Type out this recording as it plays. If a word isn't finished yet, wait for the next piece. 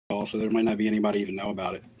so there might not be anybody even know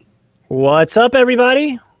about it. What's up,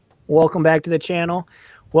 everybody? Welcome back to the channel.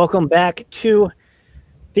 Welcome back to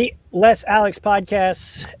the Les Alex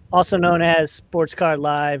podcast, also known as Sports Card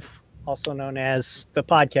Live, also known as the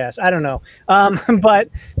podcast. I don't know. But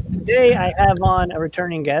today I have on a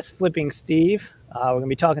returning guest, Flipping Steve. We're going to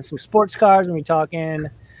be talking some sports cards. We're going to be talking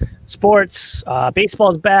sports.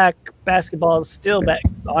 Baseball's back. Basketball's still back,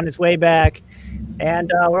 on its way back.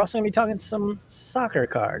 And we're also going to be talking some soccer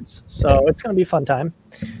cards. So it's going to be a fun time.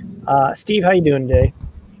 Steve, how you doing today?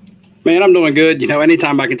 Man, I'm doing good.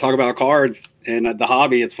 Anytime I can talk about cards and the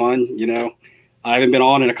hobby, it's fun. I haven't been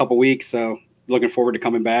on in a couple weeks, so looking forward to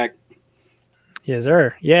coming back. Yes,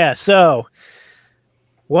 sir. Yeah, so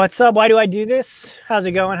what's up? Why do I do this? How's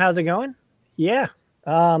it going? Yeah.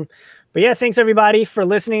 But yeah, thanks everybody for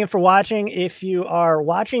listening and for watching. If you are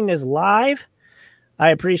watching this live, I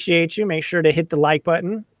appreciate you. Make sure to hit the like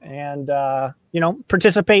button and,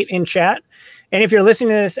 participate in chat. And if you're listening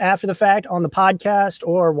to this after the fact on the podcast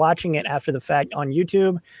or watching it after the fact on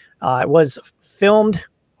YouTube, it was filmed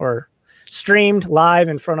or streamed live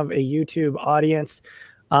in front of a YouTube audience.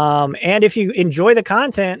 And if you enjoy the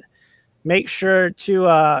content, make sure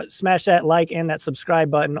to smash that like and that subscribe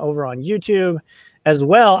button over on YouTube as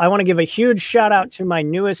well. I want to give a huge shout out to my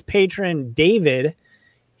newest patron, David.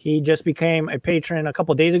 He just became a patron a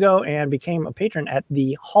couple days ago and became a patron at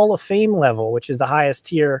the Hall of Fame level, which is the highest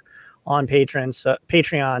tier on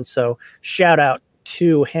Patreon. So shout out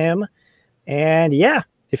to him. And yeah,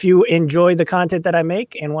 if you enjoy the content that I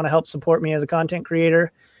make and want to help support me as a content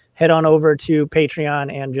creator, head on over to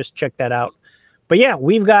Patreon and just check that out. But yeah,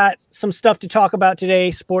 we've got some stuff to talk about today,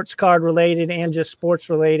 sports card related and just sports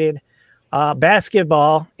related.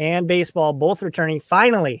 Basketball and baseball both returning.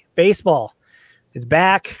 Finally, baseball is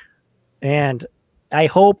back, and I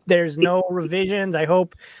hope there's no revisions. I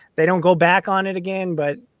hope they don't go back on it again,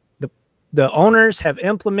 but the owners have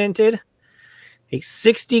implemented a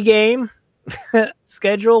 60-game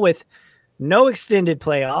schedule with no extended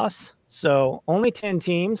playoffs, so only 10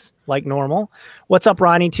 teams like normal. What's up,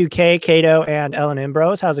 Ronnie 2K, Cato, and Ellen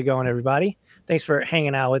Imbros? How's it going, everybody? Thanks for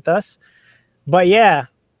hanging out with us. But yeah,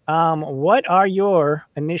 what are your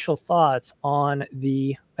initial thoughts on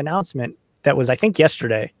the announcement that was, I think,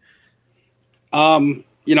 yesterday? I'm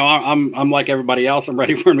like everybody else. I'm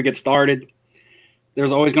ready for him to get started.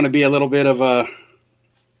 There's always going to be a little bit of a,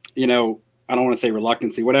 I don't want to say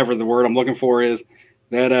reluctancy, whatever the word I'm looking for is,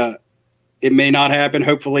 that it may not happen.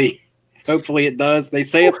 Hopefully it does. They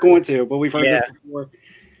say it's going to, but we've heard this before.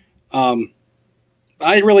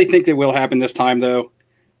 I really think it will happen this time, though.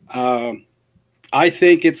 I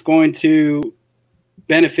think it's going to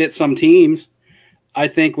benefit some teams. I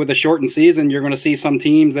think with a shortened season, you're going to see some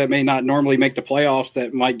teams that may not normally make the playoffs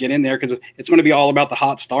that might get in there because it's going to be all about the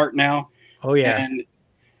hot start now. Oh, yeah. And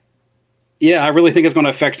yeah, I really think it's going to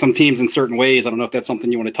affect some teams in certain ways. I don't know if that's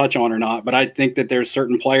something you want to touch on or not, but I think that there's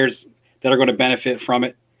certain players that are going to benefit from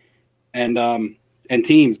it and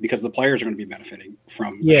teams because the players are going to be benefiting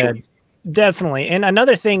from it. Yeah, definitely. And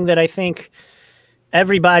another thing that I think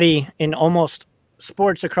everybody in almost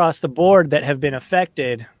sports across the board that have been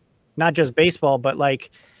affected, not just baseball, but like,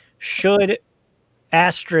 should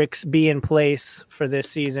asterisks be in place for this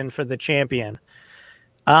season for the champion?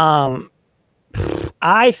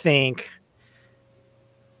 I think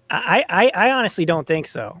I honestly don't think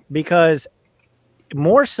so, because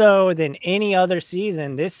more so than any other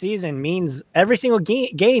season, this season means every single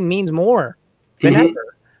game means more than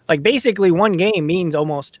ever. Like basically one game means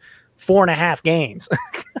almost 4.5 games.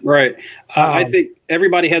 Right. I think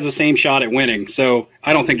everybody has the same shot at winning. So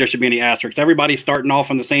I don't think there should be any asterisks. Everybody's starting off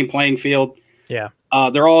on the same playing field. Yeah.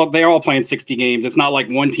 They're all playing 60 games. It's not like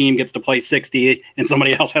one team gets to play 60 and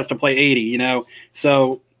somebody else has to play 80,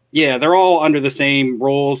 So yeah, they're all under the same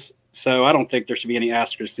rules. So I don't think there should be any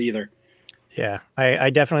asterisks either. Yeah, I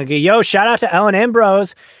definitely agree. Yo, shout out to Ellen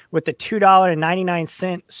Ambrose with the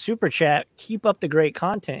 $2.99 super chat. Keep up the great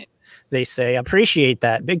content, they say. Appreciate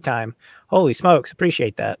that big time. Holy smokes,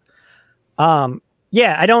 appreciate that.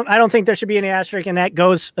 Yeah, I don't think there should be any asterisk, and that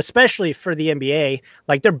goes especially for the NBA.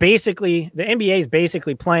 Like the NBA is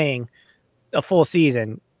basically playing a full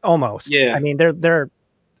season almost. Yeah. I mean, they're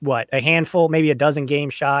what, a handful, maybe a dozen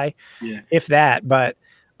games shy, if that. But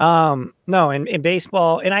no, in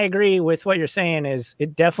baseball, and I agree with what you're saying, is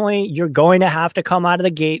it definitely, you're going to have to come out of the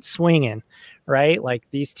gate swinging, right? Like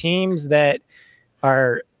these teams that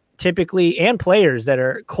are typically, and players that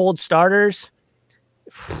are cold starters,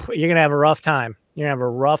 you're going to have a rough time. You're going to have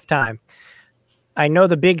a rough time. I know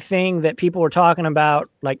the big thing that people were talking about,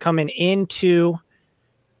 like coming into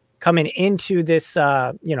this,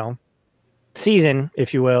 season,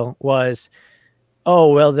 if you will, was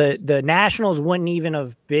Oh, well, the Nationals wouldn't even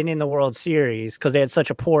have been in the World Series because they had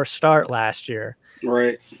such a poor start last year.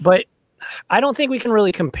 Right. But I don't think we can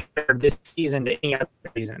really compare this season to any other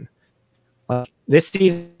season. This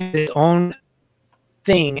season is its own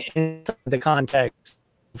thing in the context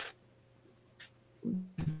of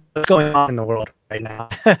what's going on in the world right now.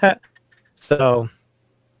 So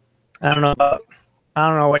I don't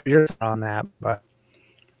know what your thought on that, but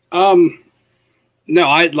no,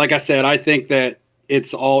 like I said, I think that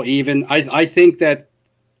it's all even. I think that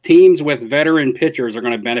teams with veteran pitchers are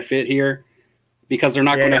going to benefit here because they're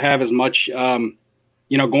not going to have as much,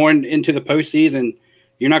 going into the postseason,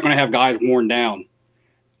 you're not going to have guys worn down.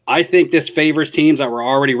 I think this favors teams that were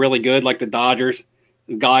already really good, like the Dodgers,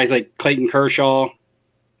 guys like Clayton Kershaw,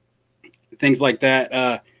 things like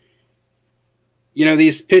that.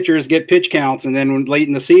 These pitchers get pitch counts, and then when late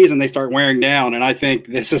in the season they start wearing down. And I think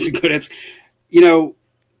this is good. It's,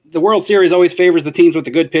 the World Series always favors the teams with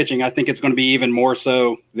the good pitching. I think it's going to be even more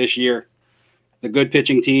so this year. The good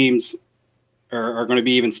pitching teams are going to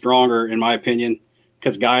be even stronger, in my opinion,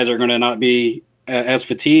 because guys are going to not be as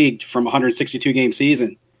fatigued from a 162-game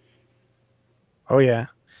season. Oh yeah,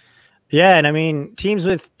 yeah, and I mean teams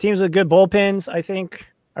with good bullpens, I think,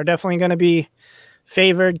 are definitely going to be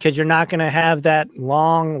favored because you're not going to have that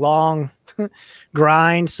long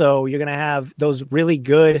grind. So you're going to have those really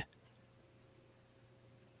good.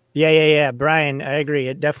 Yeah, Brian, I agree.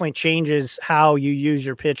 It definitely changes how you use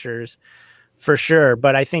your pitchers for sure.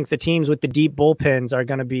 But I think the teams with the deep bullpens are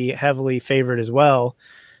going to be heavily favored as well,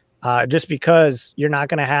 just because you're not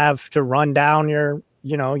going to have to run down your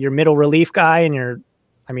middle relief guy and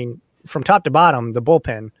from top to bottom, the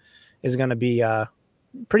bullpen is going to be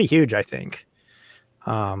pretty huge, I think.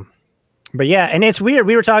 But yeah, and it's weird.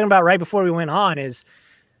 We were talking about right before we went on is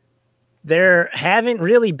there haven't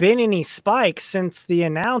really been any spikes since the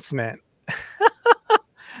announcement.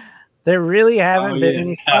 There really haven't been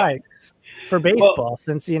any spikes for baseball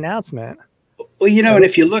since the announcement. Well, and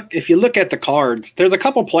if you look at the cards, there's a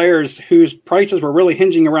couple players whose prices were really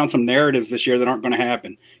hinging around some narratives this year that aren't going to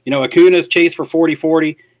happen. Acuna's chase for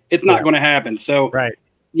 40-40. It's not going to happen. So, right.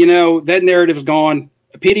 That narrative's gone.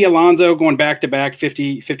 Pete Alonso going back-to-back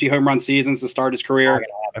 50 home run seasons to start his career.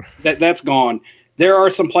 That's gone. There are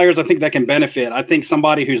some players I think that can benefit. I think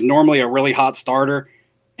somebody who's normally a really hot starter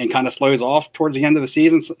and kind of slows off towards the end of the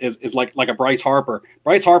season is like a Bryce Harper.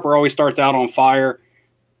 Bryce Harper always starts out on fire,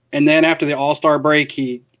 and then after the All-Star break,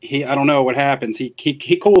 he I don't know what happens.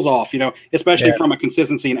 He cools off, especially from a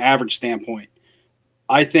consistency and average standpoint.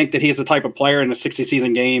 I think that he's the type of player in a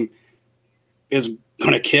 60-season game is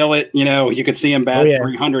going to kill it. You could see him bat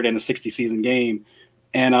 300 in a 60-season game.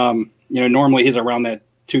 And, normally he's around that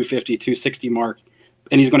 250, 260 mark,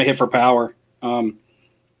 and he's going to hit for power. Yelich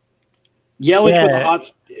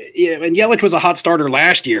was a hot starter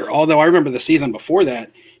last year, although I remember the season before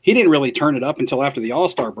that, he didn't really turn it up until after the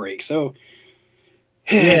All-Star break. So,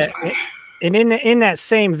 and in that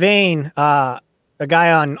same vein, a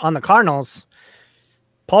guy on the Cardinals,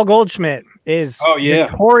 Paul Goldschmidt, is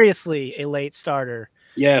notoriously a late starter.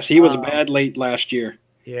 Yes, he was bad late last year.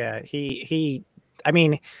 Yeah, even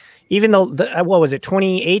though what was it,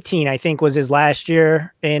 2018, I think was his last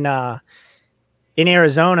year in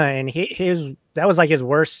Arizona, and that was like his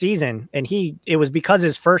worst season, and it was because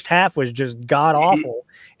his first half was just god awful,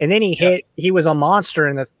 and then he was a monster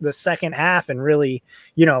in the second half, and really,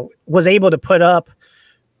 was able to put up,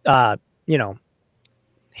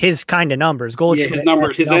 his kind of numbers.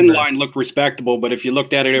 His end line looked respectable, but if you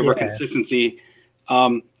looked at it over consistency,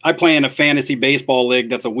 I play in a fantasy baseball league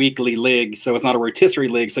that's a weekly league, so it's not a rotisserie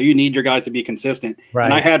league, so you need your guys to be consistent. Right.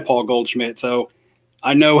 And I had Paul Goldschmidt, so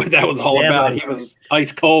I know what that was all about. He was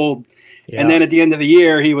ice cold, and then at the end of the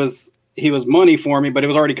year, he was money for me, but it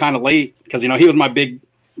was already kind of late because he was my big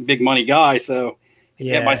money guy, so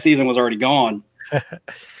my season was already gone.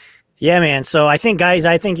 Yeah, man. So I think, guys,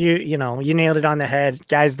 you nailed it on the head.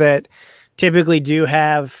 Guys that typically do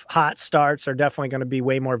have hot starts are definitely going to be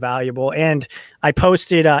way more valuable. And I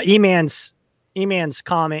posted E-Man's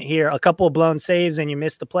comment here, a couple of blown saves and you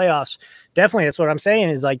missed the playoffs. Definitely, that's what I'm saying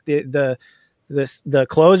is like the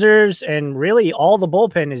closers and really all the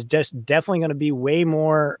bullpen is just definitely going to be way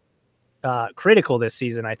more critical this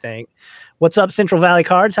season, I think. What's up, Central Valley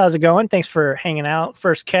Cards? How's it going? Thanks for hanging out.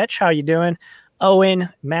 First Catch, how you doing? Owen,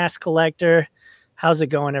 Mass Collector, how's it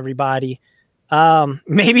going, everybody?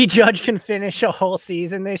 Maybe Judge can finish a whole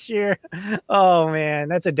season this year. Oh man,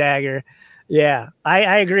 that's a dagger. Yeah,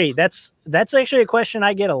 I agree. That's actually a question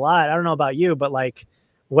I get a lot. I don't know about you, but like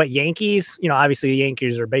what Yankees, obviously the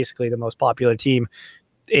Yankees are basically the most popular team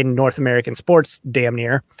in North American sports damn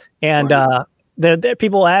near. And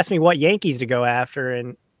people ask me what Yankees to go after,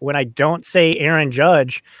 and when I don't say Aaron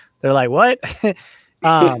Judge, they're like, "What?"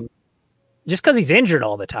 Just because he's injured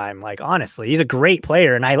all the time. Like, honestly, he's a great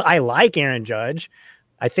player, and I like Aaron Judge.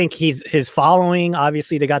 I think his following.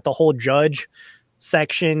 Obviously, they got the whole Judge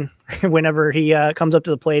section whenever he comes up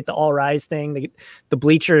to the plate, the all rise thing.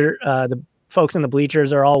 The folks in the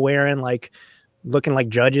bleachers are all wearing looking like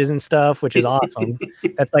judges and stuff, which is awesome.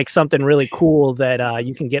 That's like something really cool that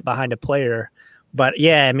you can get behind a player. But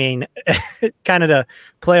yeah, I mean, kind of the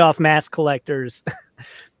playoff mask collectors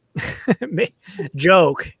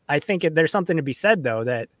joke. I think there's something to be said, though,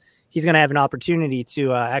 that he's going to have an opportunity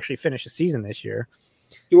to actually finish the season this year.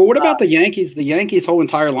 Well, what about the Yankees? The Yankees' whole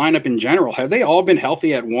entire lineup in general, have they all been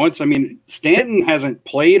healthy at once? I mean, Stanton hasn't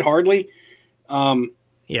played hardly.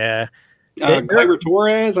 Yeah. Gleyber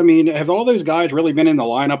Torres. I mean, have all those guys really been in the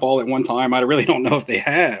lineup all at one time? I really don't know if they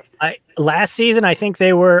have. Last season, I think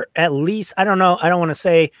they were at least, I don't know, I don't want to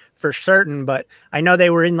say for certain, but I know they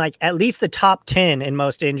were in at least the top 10 in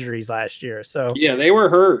most injuries last year. So yeah, they were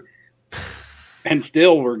hurt and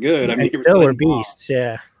still were good. I mean, still were beasts.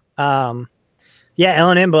 Yeah. Yeah,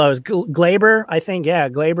 Ellen Imblos, Gleyber, I think, yeah,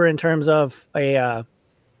 Gleyber in terms of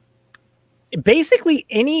basically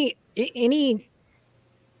any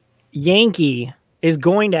Yankee is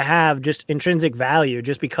going to have just intrinsic value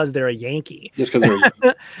just because they're a Yankee. Just because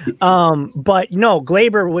they're but no,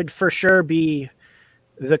 Gleyber would for sure be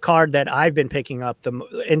the card that I've been picking up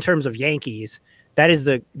in terms of Yankees. That is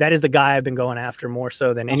the guy I've been going after more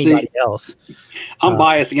so than anybody else. I'm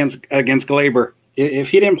biased against Gleyber. If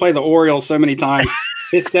he didn't play the Orioles so many times,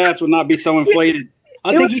 his stats would not be so inflated.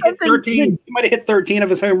 I think he hit 13. He might have hit 13 of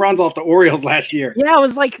his home runs off the Orioles last year. Yeah, it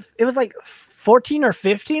was like 14 or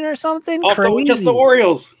 15 or something. Just the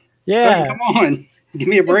Orioles. Yeah, I mean, come on, give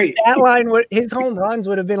me a break. His home runs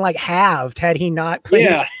would have been halved had he not played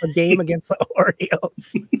a game against the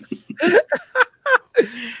Orioles.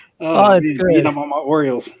 It's good. Beating up on my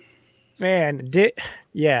Orioles. Man,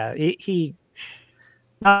 he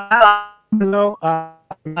no, I'm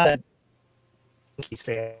not a Yankees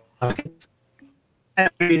fan.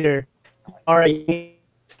 Either are a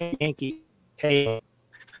Yankee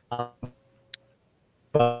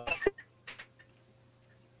but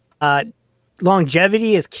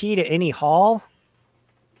longevity is key to any haul.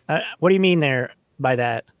 What do you mean there by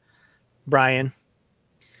that, Brian?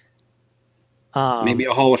 Maybe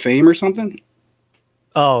a Hall of Fame or something?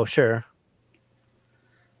 Oh, sure.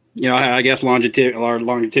 I guess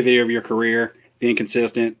longevity of your career, being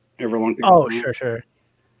consistent over a long period. Oh, sure.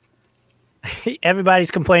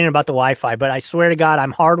 Everybody's complaining about the Wi-Fi, but I swear to God,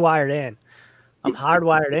 I'm hardwired in.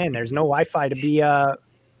 There's no Wi-Fi to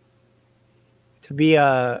be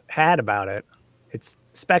had about it. It's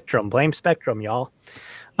Spectrum. Blame Spectrum, y'all.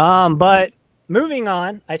 But moving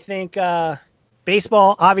on, I think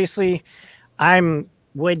baseball. Obviously, I'd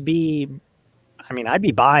be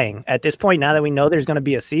buying at this point now that we know there's going to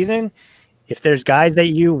be a season. If there's guys that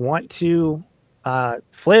you want to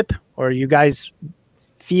flip or you guys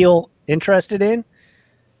feel interested in,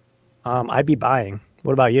 I'd be buying.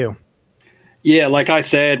 What about you? Yeah, like I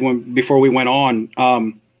said before we went on,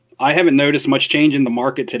 I haven't noticed much change in the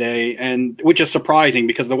market today, and which is surprising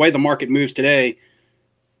because the way the market moves today,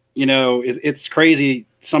 it's crazy.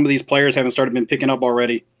 Some of these players haven't been picking up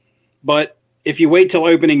already. But if you wait till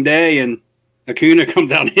opening day and Acuna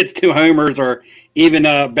comes out and hits 2 homers, or even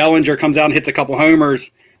Bellinger comes out and hits a couple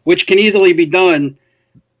homers, which can easily be done,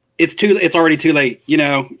 it's already too late.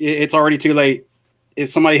 It's already too late. If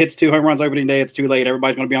somebody hits 2 home runs opening day, it's too late.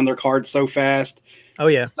 Everybody's going to be on their cards so fast. Oh,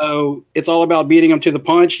 yeah. So it's all about beating them to the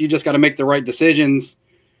punch. You just got to make the right decisions.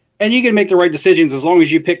 And you can make the right decisions as long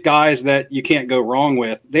as you pick guys that you can't go wrong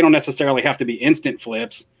with. They don't necessarily have to be instant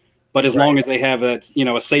flips, but as long as they have a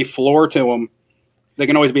safe floor to them, they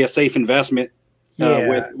can always be a safe investment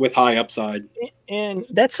with high upside. And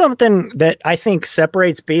that's something that I think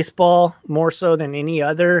separates baseball more so than any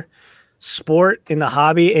other sport in the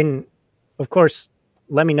hobby. And of course,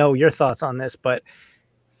 let me know your thoughts on this, but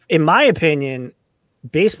in my opinion,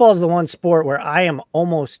 baseball is the one sport where I am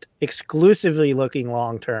almost exclusively looking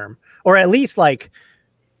long-term, or at least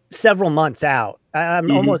several months out.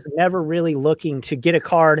 I'm almost never really looking to get a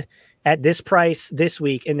card at this price this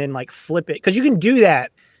week and then flip it. Cause you can do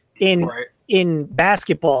that in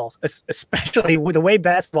basketball, especially with the way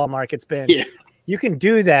basketball market's been. Yeah. You can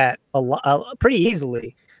do that pretty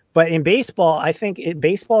easily, but in baseball, I think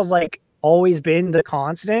baseball's always been the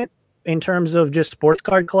constant in terms of just sports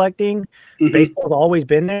card collecting. Baseball's always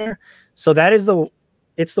been there. So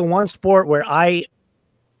it's the one sport where I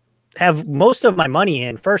have most of my money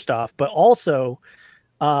in, first off, but also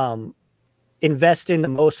invest in the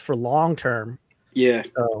most for long term. Yeah.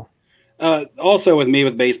 So Also with me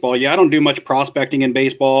with baseball, yeah, I don't do much prospecting in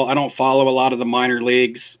baseball. I don't follow a lot of the minor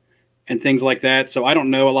leagues and things like that. So I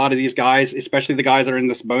don't know a lot of these guys, especially the guys that are in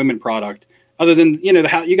this Bowman product. Other than, you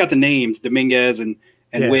know, you got the names, Dominguez and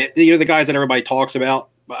Witt, you know, the guys that everybody talks about.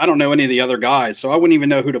 But I don't know any of the other guys, so I wouldn't even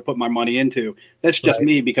know who to put my money into. That's just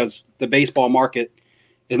me, because the baseball market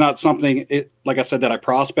is not something, like I said, that I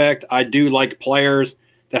prospect. I do like players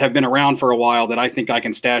that have been around for a while that I think I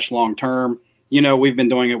can stash long term. You know, we've been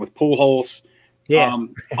doing it with Pujols. yeah,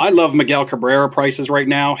 I love Miguel Cabrera prices right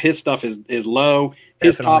now. His stuff is low.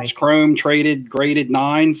 His Topps Chrome traded graded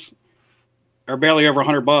 9s are barely over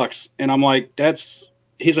 $100, and I'm like,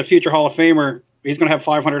 he's a future Hall of Famer. He's going to have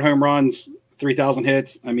 500 home runs, 3,000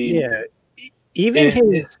 hits. I mean, yeah. Even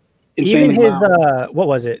his what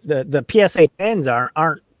was it? The PSA 10s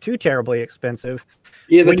aren't too terribly expensive.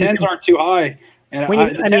 Yeah, the 10s aren't too high, and the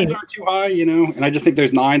 10s aren't too high, you know. And I just think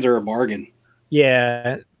those 9s are a bargain.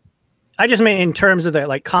 Yeah, I just mean in terms of the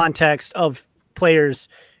like context of players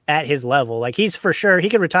at his level. Like, he's for sure, he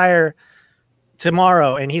could retire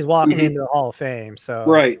tomorrow and he's walking into the Hall of Fame. So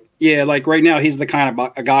right, yeah, like right now he's the kind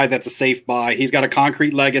of a guy that's a safe buy. He's got a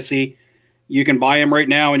concrete legacy. You can buy him right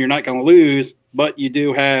now and you're not going to lose, but you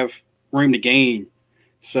do have room to gain.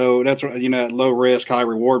 So that's what, you know, low risk, high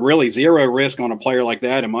reward. Really zero risk on a player like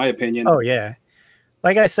that, in my opinion. Oh yeah,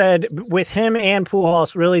 like I said, with him and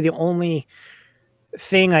Pujols, really the only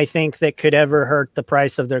thing I think that could ever hurt the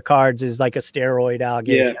price of their cards is like a steroid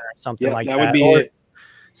allegation or something like that. That would be it.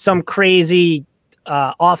 Some crazy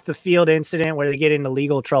off the field incident where they get into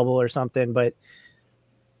legal trouble or something. But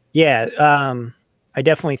yeah, I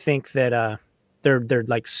definitely think that they're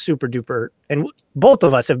like super duper. And both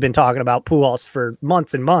of us have been talking about Pujols for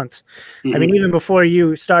months and months. I mean, even before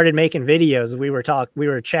you started making videos, we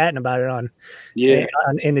were chatting about it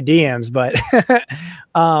in the DMs. But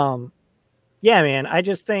yeah, man, I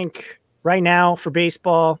just think right now for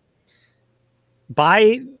baseball,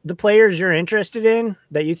 buy the players you're interested in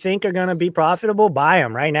that you think are going to be profitable. Buy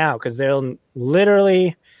them right now, because they'll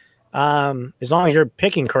literally, as long as you're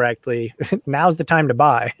picking correctly, now's the time to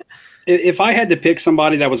buy. If I had to pick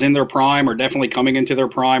somebody that was in their prime or definitely coming into their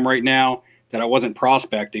prime right now that I wasn't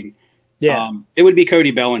prospecting, it would be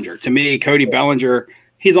Cody Bellinger. To me, Cody Bellinger,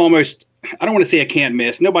 he's almost, I don't want to say a can't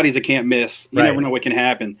miss. Nobody's a can't miss. You never know what can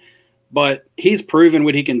happen. But he's proven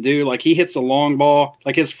what he can do. Like, he hits the long ball.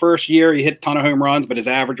 Like, his first year, he hit a ton of home runs, but his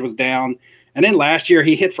average was down. And then last year,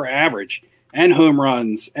 he hit for average and home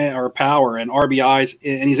runs or power and RBIs,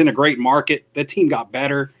 and he's in a great market. The team got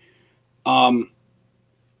better. And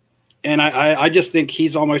I just think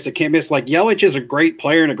he's almost a can't miss. Like, Yelich is a great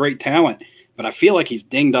player and a great talent, but I feel like he's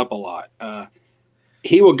dinged up a lot.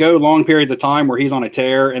 He will go long periods of time where he's on a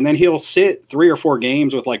tear, and then he'll sit 3 or 4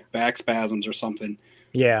 games with, like, back spasms or something.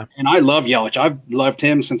 Yeah. And I love Yelich. I've loved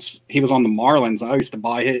him since he was on the Marlins. I used to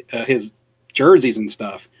buy his jerseys and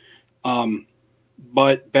stuff.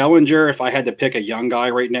 But Bellinger, if I had to pick a young guy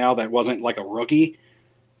right now that wasn't like a rookie,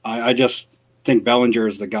 I just think Bellinger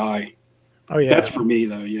is the guy. Oh, yeah. That's for me,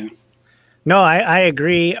 though, yeah. No, I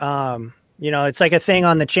agree. You know, it's like a thing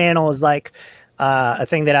on the channel is like a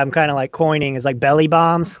thing that I'm kind of like coining is like belly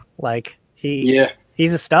bombs. Like, he's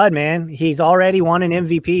a stud, man. He's already won an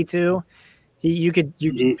MVP, too. You could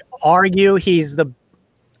argue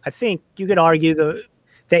I think you could argue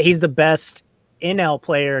that he's the best NL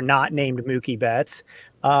player not named Mookie Betts.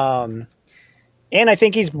 And I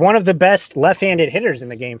think he's one of the best left-handed hitters in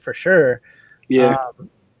the game for sure. Yeah.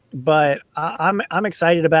 But I'm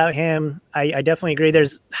excited about him. I definitely agree.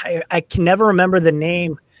 I can never remember the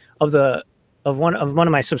name of one of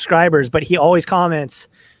my subscribers, but he always comments.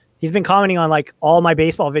 He's been commenting on like all my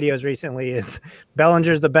baseball videos recently. Is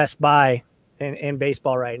Bellinger's the best buy in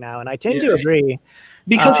baseball right now, and I tend to agree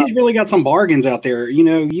because he's really got some bargains out there. You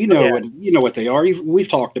know what they are. We've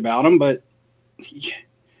talked about them, but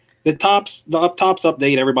the tops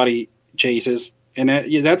update everybody chases, and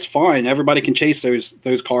that's fine. Everybody can chase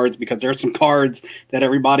those cards because there's some cards that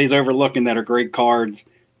everybody's overlooking that are great cards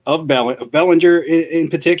of Bellinger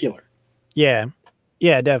in particular. Yeah,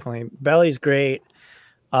 definitely. Belly's great,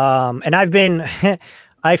 and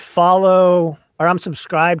I follow. Or I'm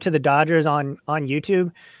subscribed to the Dodgers on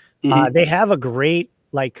YouTube. They have a great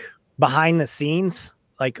like behind the scenes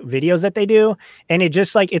like videos that they do, and it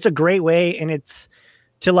just like it's a great way, and it's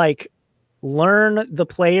to like learn the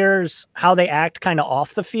players how they act kind of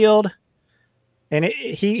off the field, and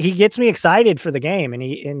he gets me excited for the game,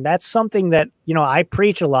 and that's something that I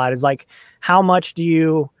preach a lot is like how much do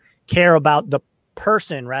you care about the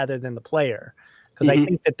person rather than the player, because I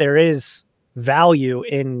think that there is value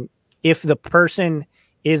in. If the person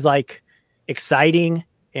is like exciting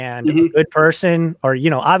and a good person, or, you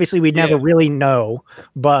know, obviously we'd never really know,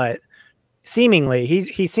 but seemingly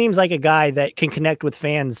he seems like a guy that can connect with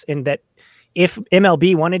fans, and that if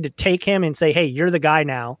MLB wanted to take him and say, hey, you're the guy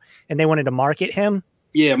now, and they wanted to market him.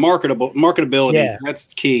 Yeah. Marketability. Yeah.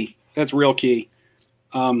 That's key. That's real key.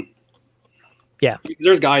 Yeah.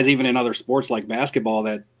 There's guys even in other sports like basketball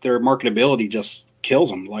that their marketability just kills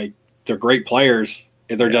them. Like, they're great players.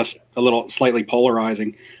 They're just a little slightly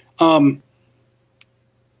polarizing. And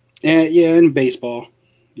in baseball,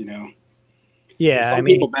 you know. Yeah, some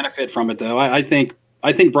people benefit from it, though. I think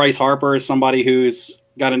Bryce Harper is somebody who's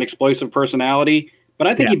got an explosive personality, but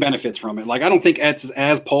I think he benefits from it. Like, I don't think it's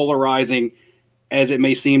as polarizing as it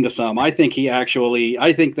may seem to some. I think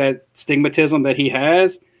that stigmatism that he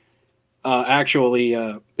has,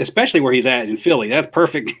 especially where he's at in Philly, that's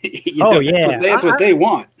perfect. That's what they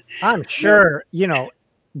want. I'm sure, you know,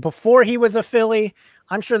 before he was a Philly,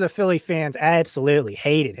 I'm sure the Philly fans absolutely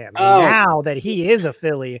hated him. And now that he is a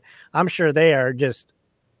Philly, I'm sure they are just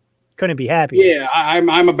couldn't be happy. Yeah, I'm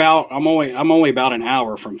only about an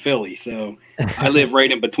hour from Philly, so I live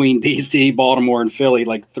right in between DC, Baltimore, and Philly,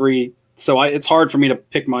 like so it's hard for me to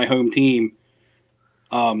pick my home team.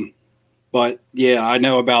 But yeah, I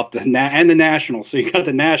know about the Nationals. So you got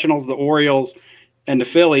the Nationals, the Orioles, and the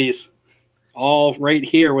Phillies, all right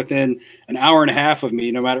here within an hour and a half of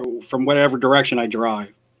me, no matter from whatever direction I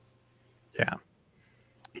drive. Yeah.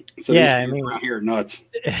 So these fans around here are nuts.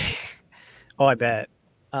 Oh, I bet.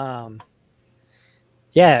 Yeah,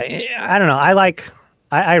 I don't know.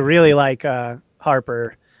 I really like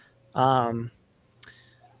Harper.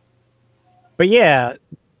 But yeah,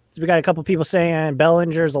 we got a couple people saying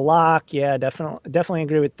Bellinger's a lock. Yeah, definitely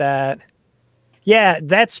agree with that. Yeah,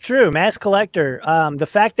 that's true. Mass collector. The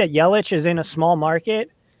fact that Yelich is in a small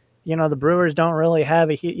market, you know, the Brewers don't really have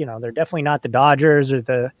they're definitely not the Dodgers or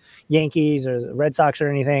the Yankees or the Red Sox or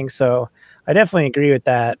anything. So I definitely agree with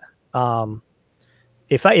that.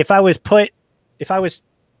 If I was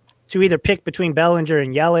to either pick between Bellinger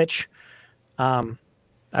and Yelich, I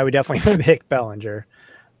would definitely pick Bellinger.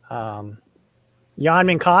 Yoán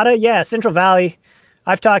Moncada, yeah, Central Valley.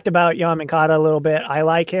 I've talked about Yoán Moncada a little bit. I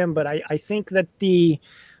like him, but I think that the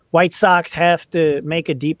White Sox have to make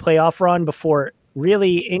a deep playoff run before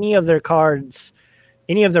really any of their players,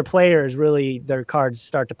 their cards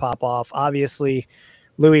start to pop off. Obviously,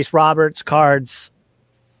 Luis Roberts' cards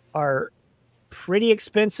are pretty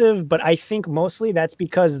expensive, but I think mostly that's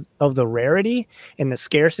because of the rarity and the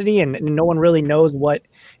scarcity, and no one really knows what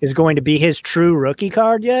is going to be his true rookie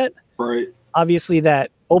card yet. Right. Obviously,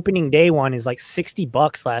 that opening day one is like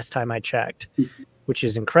 $60 last time I checked, which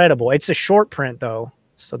is incredible. It's a short print though,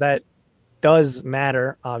 so that does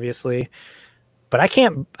matter, obviously. But I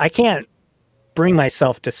can't bring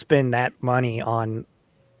myself to spend that money on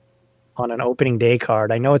an opening day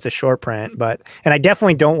card. I know it's a short print, and I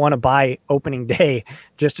definitely don't want to buy opening day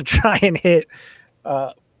just to try and hit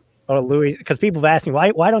Louis, because people have asked me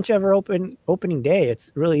why don't you ever open opening day?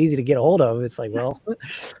 It's really easy to get a hold of. It's like, well,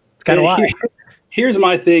 it's kind of why. Here's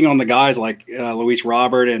my thing on the guys like Luis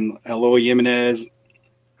Robert and Eloy Jimenez.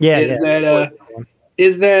 Yeah, is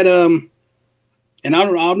that and I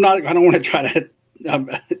don't want to try to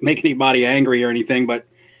make anybody angry or anything, but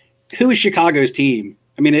who is Chicago's team?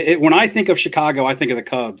 I mean, when I think of Chicago, I think of the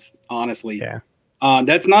Cubs, honestly. Yeah.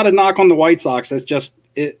 That's not a knock on the White Sox. That's just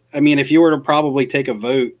it. I mean, if you were to probably take a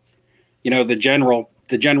vote, you know, the general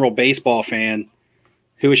baseball fan,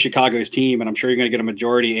 who is Chicago's team? And I'm sure you're going to get a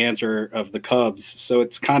majority answer of the Cubs. So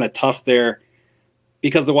it's kind of tough there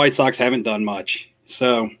because the White Sox haven't done much.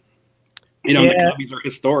 So, you know, the Cubbies are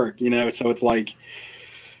historic, you know, so it's like,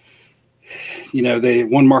 you know,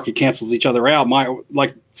 one market cancels each other out.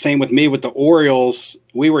 Same with me with the Orioles.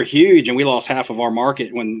 We were huge and we lost half of our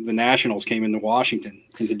market when the Nationals came into Washington,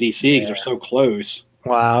 into DC, because they're so close.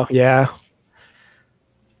 Wow. Yeah.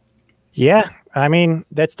 Yeah. I mean,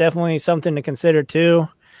 that's definitely something to consider too.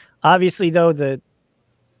 Obviously, though,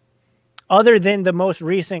 other than the most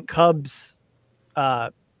recent Cubs,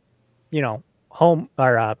 home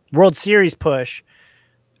or World Series push,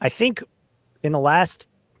 I think in the last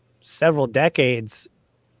several decades,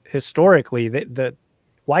 historically, the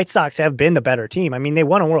White Sox have been the better team. I mean, they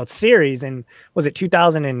won a World Series in, was it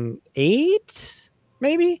 2008,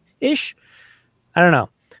 maybe ish? I don't know,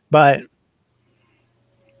 but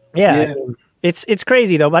yeah. I mean, it's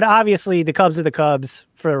crazy though. But obviously, the Cubs are the Cubs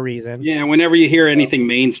for a reason. Yeah, whenever you hear anything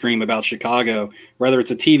mainstream about Chicago, whether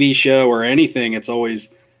it's a TV show or anything, it's always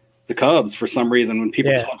the Cubs for some reason. When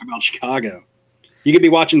people talk about Chicago, you could be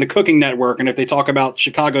watching the Cooking Network, and if they talk about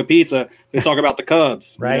Chicago pizza, they talk about the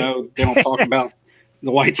Cubs. Right? You know, they don't talk about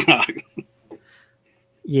the White Sox.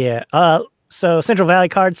 Yeah. So Central Valley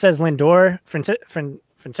Card says Lindor,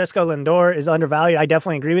 Francisco Lindor is undervalued. I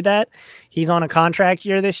definitely agree with that. He's on a contract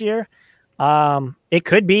year this year. It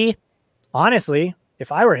could be, honestly,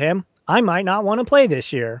 if I were him, I might not want to play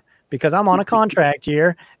this year because I'm on a contract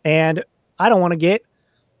year and I don't want to get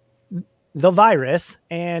the virus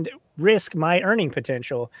and risk my earning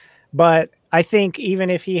potential. But I think even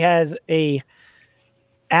if he has a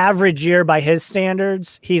average year by his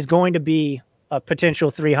standards, he's going to be a potential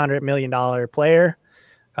 $300 million player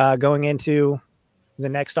going into the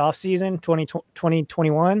next offseason,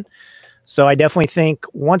 2021. So I definitely think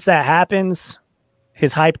once that happens,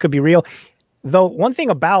 his hype could be real. Though one thing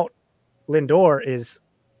about Lindor is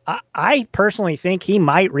I personally think he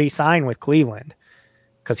might re-sign with Cleveland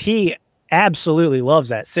because he absolutely loves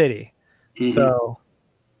that city. Mm-hmm. So,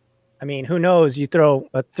 I mean, who knows? You throw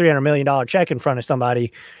a $300 million check in front of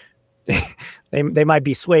somebody, they might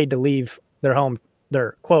be swayed to leave their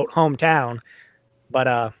quote hometown. But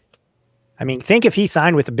I mean, think if he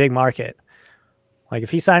signed with a big market, like if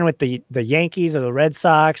he signed with the Yankees or the Red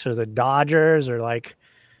Sox or the Dodgers or like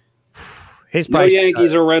his price. No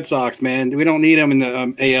Yankees or Red Sox, man. We don't need him in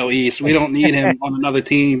the AL East. We don't need him on another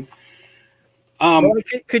team.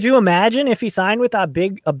 Could you imagine if he signed with a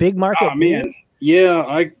big market? Oh man, yeah,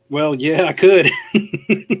 I could.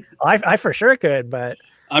 I for sure could, but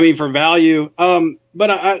I mean for value. But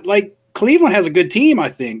I like Cleveland has a good team. I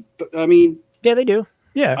think. I mean, yeah, they do.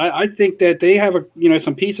 Yeah, I think that they have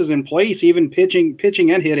some pieces in place, even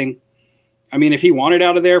pitching and hitting. I mean, if he wanted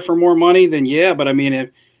out of there for more money, then yeah. But I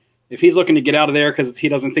mean, if he's looking to get out of there because he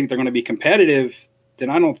doesn't think they're going to be competitive, then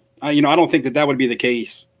I don't think that would be the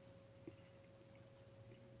case.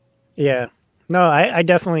 Yeah, no, I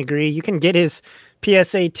definitely agree. You can get his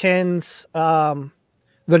PSA 10s,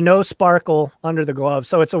 the no sparkle under the glove.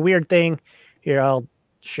 So it's a weird thing. Here, I'll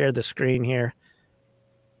share the screen here.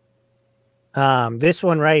 This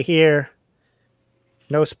one right here,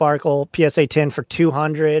 no sparkle, PSA 10 for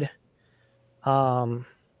 200. You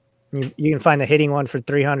can find the hitting one for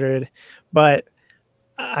 300, but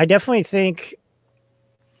I definitely think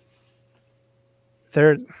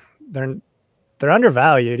they're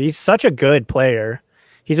undervalued. He's such a good player.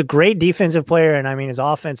 He's a great defensive player, and I mean his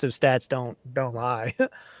offensive stats don't lie. Right.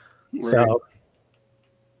 So,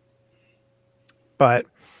 but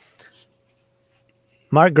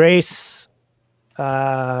Mark Grace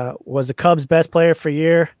was the Cubs' best player for a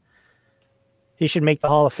year. He should make the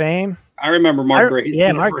Hall of Fame. I remember Mark Grace.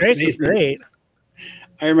 Yeah, Mark Grace was great.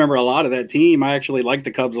 I remember a lot of that team. I actually liked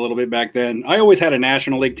the Cubs a little bit back then. I always had a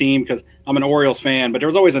National League team because I'm an Orioles fan, but there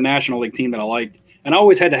was always a National League team that I liked. And I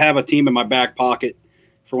always had to have a team in my back pocket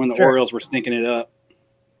for when the Orioles were stinking it up.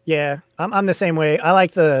 Yeah, I'm the same way. I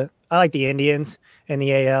like the Indians in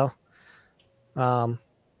the AL.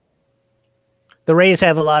 The Rays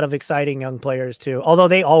have a lot of exciting young players too, although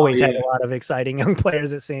they always have a lot of exciting young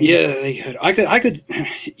players. It seems. Yeah, they could. I could.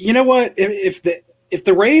 You know what? If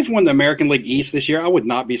the Rays won the American League East this year, I would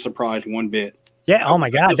not be surprised one bit. Yeah. Oh my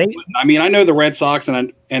God. I mean, I know the Red Sox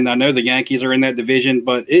and I know the Yankees are in that division,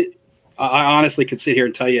 but I honestly could sit here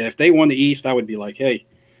and tell you if they won the East, I would be like, hey,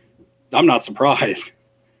 I'm not surprised.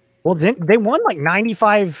 Well, they won like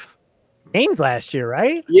 95 games last year,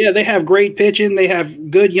 right? Yeah, they have great pitching. They have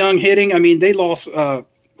good young hitting. I mean, they lost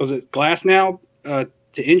was it Glasnow to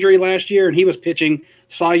injury last year, and he was pitching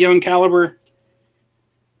Cy Young caliber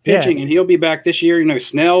pitching, and he'll be back this year. You know,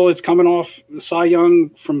 Snell is coming off Cy Young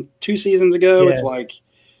from 2 seasons ago. Yeah. It's like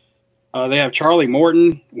they have Charlie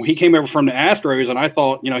Morton. He came over from the Astros, and I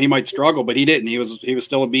thought he might struggle, but he didn't. He was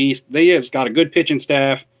still a beast. They have got a good pitching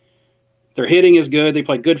staff. Their hitting is good. They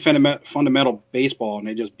play good fundamental baseball, and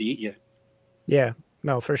they just beat you. Yeah,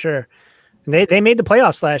 no, for sure. And they made the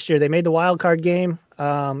playoffs last year. They made the wild card game,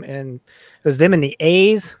 and it was them and the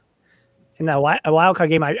A's in that wild card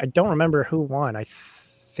game. I don't remember who won. I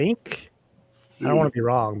think I don't want to be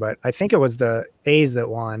wrong, but I think it was the A's that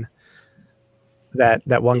won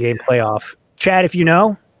that one game playoff. Chad, if you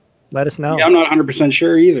know, let us know. Yeah, I'm not 100%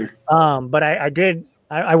 sure either. But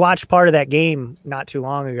I watched part of that game not too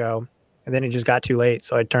long ago. And then it just got too late,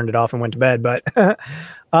 so I turned it off and went to bed. But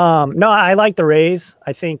no, I like the Rays.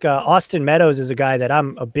 I think Austin Meadows is a guy that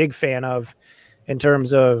I'm a big fan of in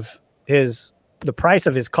terms of the price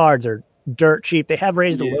of his cards are dirt cheap. They have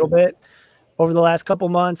raised a little bit over the last couple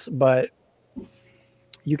months, but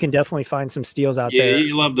you can definitely find some steals out there. Yeah,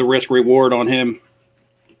 you love the risk reward on him.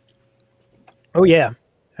 Oh yeah.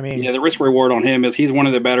 I mean, the risk reward on him is he's one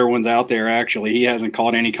of the better ones out there. Actually, he hasn't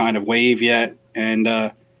caught any kind of wave yet, and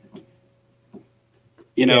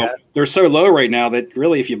they're so low right now that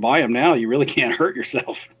really, if you buy them now, you really can't hurt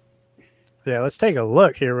yourself. Yeah, let's take a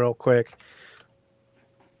look here real quick.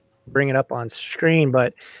 bring it up on screen,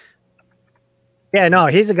 but yeah, no,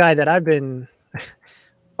 he's a guy that I've been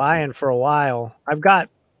buying for a while. I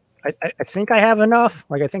think I have enough.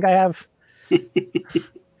 Like, I think I have.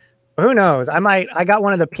 Who knows? I got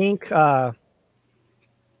one of the pink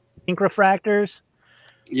refractors.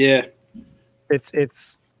 Yeah.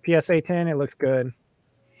 It's PSA 10. It looks good.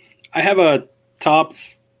 I have a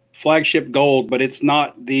Topps flagship gold, but it's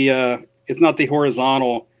not the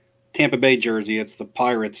horizontal Tampa Bay jersey. It's the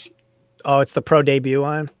Pirates. Oh, it's the pro debut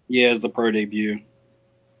one? Yeah, it's the pro debut.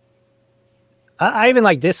 I even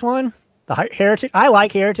like this one, the Heritage. I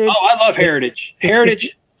like Heritage. Oh, I love Heritage.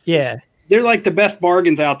 Heritage. Yeah. They're like the best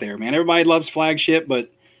bargains out there, man. Everybody loves flagship,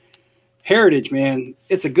 but Heritage, man,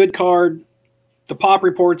 it's a good card. The pop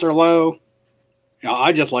reports are low. You know,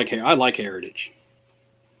 I like Heritage.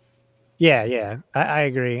 Yeah. I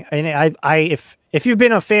agree. And if you've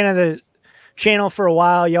been a fan of the channel for a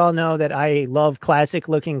while, y'all know that I love classic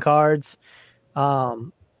looking cards.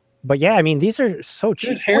 But yeah, I mean, these are so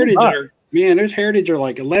cheap. Those Heritage are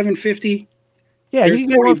like $11.50. Yeah, you can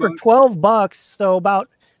get one for $12, so about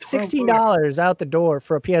 $16 out the door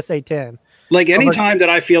for a PSA 10. Like anytime that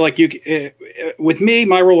I feel like with me,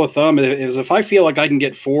 my rule of thumb is if I feel like I can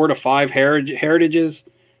get 4 to 5 heritages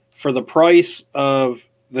for the price of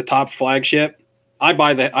the Topps flagship, I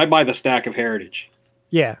buy the stack of Heritage.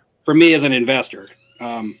 Yeah. For me as an investor,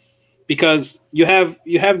 because you have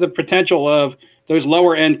the potential of those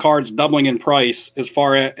lower end cards doubling in price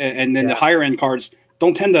and then the higher end cards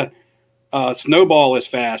don't tend to snowball as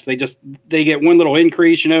fast. They get one little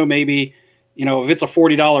increase, maybe, if it's a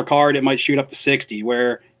 $40 card, it might shoot up to 60,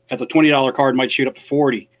 where as a $20 card might shoot up to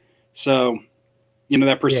 40. So,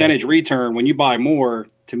 that percentage return when you buy more,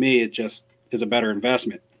 to me, it just is a better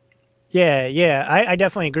investment. Yeah. I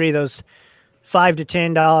definitely agree. Those $5 to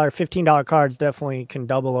 $10, $15 cards definitely can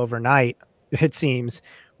double overnight, it seems,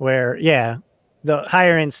 where, the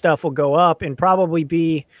higher end stuff will go up and probably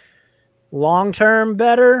be long-term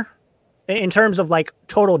better in terms of like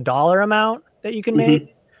total dollar amount that you can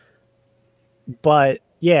make. But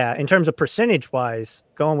yeah, in terms of percentage wise,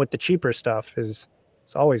 going with the cheaper stuff it's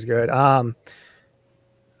always good.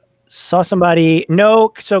 Saw somebody,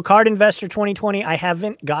 so Card Investor 2020, I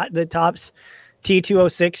haven't got the Topps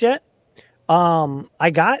T206 yet. I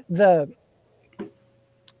got the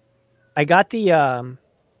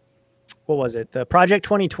what was it? The Project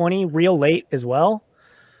 2020 real late as well.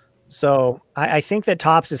 So I think that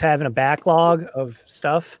Topps is having a backlog of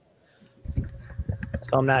stuff.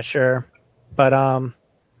 So I'm not sure. But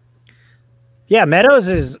Meadows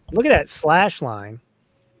is, look at that slash line.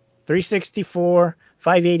 364,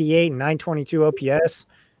 588, and 922 OPS.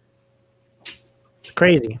 It's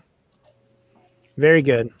crazy. Very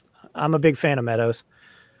good. I'm a big fan of Meadows.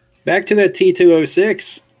 Back to that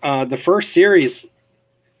T206, the first series,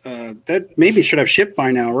 that maybe should have shipped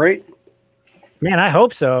by now, right? Man, I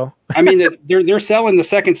hope so. I mean, they're selling the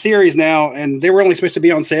second series now, and they were only supposed to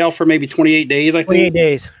be on sale for maybe 28 days, I think. 28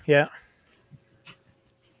 days, yeah.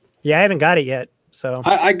 Yeah, I haven't got it yet. So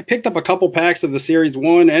I picked up a couple packs of the Series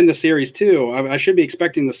 1 and the Series 2. I should be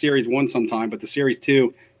expecting the Series 1 sometime, but the Series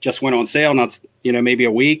 2 just went on sale, maybe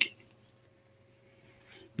a week.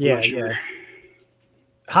 Yeah, sure.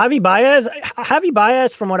 Javi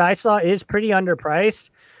Baez, from what I saw, is pretty underpriced.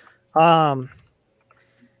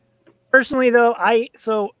 Personally, though, I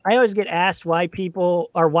always get asked why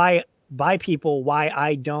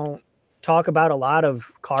I don't talk about a lot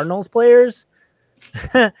of Cardinals players.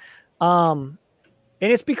 And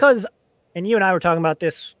it's because, and you and I were talking about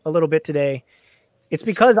this a little bit today, it's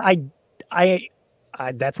because I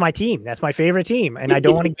that's my team. That's my favorite team. And I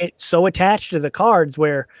don't want to get so attached to the cards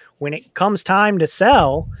where when it comes time to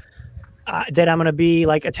sell, that I'm going to be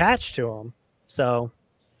like attached to them. So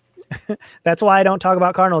that's why I don't talk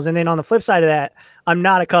about Cardinals. And then on the flip side of that, I'm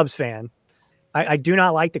not a Cubs fan. I do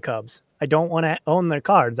not like the Cubs. I don't want to own their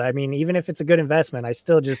cards. I mean, even if it's a good investment, I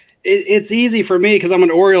still just... It's easy for me because I'm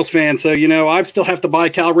an Orioles fan. So, I still have to buy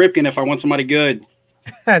Cal Ripken if I want somebody good.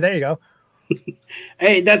 There you go.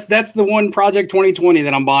 Hey, that's the one Project 2020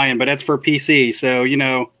 that I'm buying, but that's for PC. So, You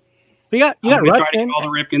got Rutschman. Try to get all the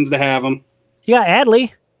Ripkins to have them. You got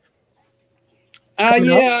Adley.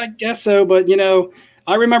 I guess so. But,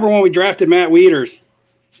 I remember when we drafted Matt Wieters.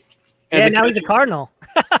 Yeah, now he's a Cardinal.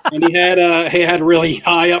 And he had really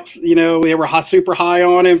high ups, they were super high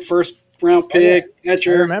on him, first round pick,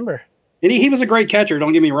 catcher. I remember. And he was a great catcher,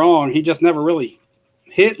 don't get me wrong. He just never really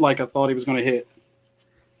hit like I thought he was going to hit.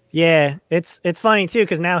 Yeah, it's funny too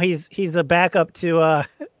because now he's the backup to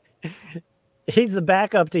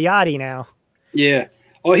Yachty now. Yeah.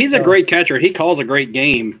 Well, he's a great catcher. He calls a great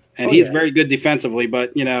game, and he's very good defensively,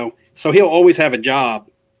 but so he'll always have a job.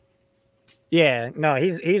 Yeah, no,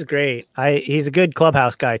 he's great. He's a good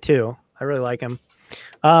clubhouse guy too. I really like him.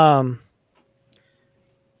 Tops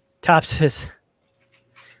says,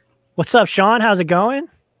 "What's up, Sean? How's it going?"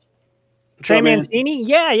 Trey Mancini,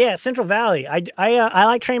 yeah, Central Valley. I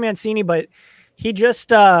like Trey Mancini, but he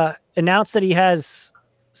just announced that he has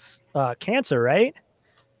cancer, right?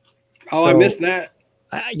 Oh, so, I missed that.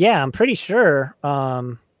 Yeah, I'm pretty sure.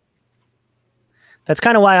 That's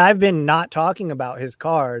kind of why I've been not talking about his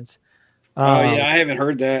cards. Oh yeah, I haven't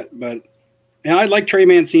heard that, but I like Trey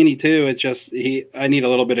Mancini too. It's just I need a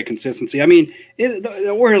little bit of consistency. I mean,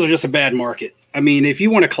 the Orioles are just a bad market. I mean, if you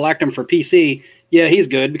want to collect him for PC, yeah, he's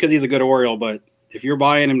good because he's a good Oriole. But if you're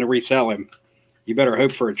buying him to resell him, you better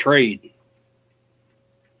hope for a trade.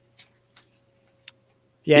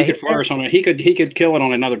 Yeah, he could flourish on it. He could kill it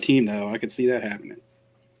on another team though. I could see that happening.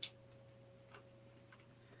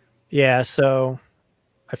 Yeah, so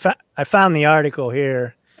I found the article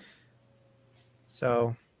here.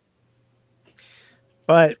 So,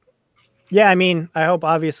 but yeah, I mean, I hope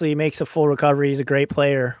obviously he makes a full recovery. He's a great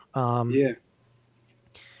player. Yeah.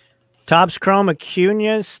 Topps Chrome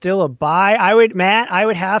Acuna is still a buy. I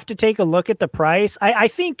would have to take a look at the price. I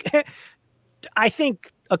think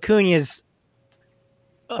Acuna is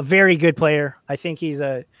a very good player. I think he's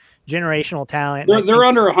a generational talent. They're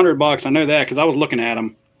under $100. I know that because I was looking at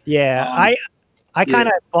them. Yeah, I kind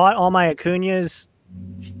of bought all my Acunas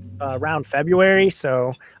around February,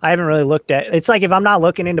 so I haven't really looked at. It's like if I'm not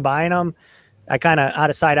looking into buying them, I kind of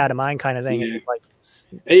out of sight, out of mind kind of thing.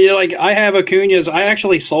 Yeah. Like I have Acunas. I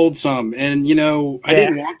actually sold some, and I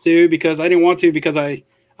didn't want to because I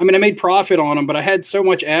mean I made profit on them, but I had so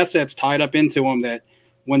much assets tied up into them that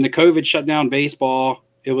when the COVID shut down baseball,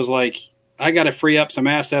 it was like I got to free up some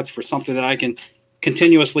assets for something that I can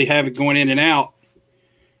continuously have it going in and out.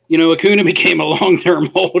 Acuna became a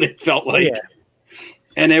long-term hold. It felt like. Yeah.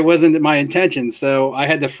 And it wasn't my intention, so I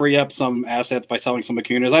had to free up some assets by selling some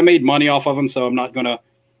Acunas. I made money off of them, so I'm not going to,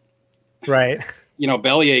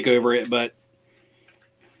 bellyache over it. But,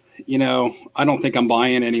 I don't think I'm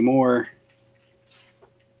buying anymore.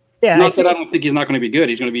 Yeah, not that I don't think he's not going to be good.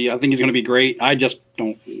 I think he's going to be great. I just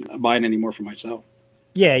don't buy it anymore for myself.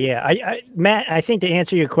 Yeah. Matt, I think to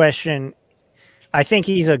answer your question, I think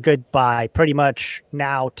he's a good buy pretty much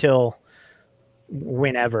now till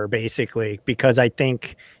whenever, basically, because I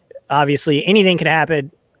think obviously anything could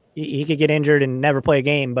happen. He could get injured and never play a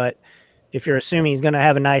game, but if you're assuming he's going to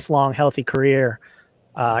have a nice, long, healthy career,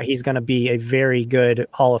 he's going to be a very good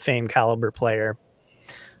Hall of Fame caliber player.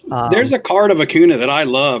 There's a card of Acuna that I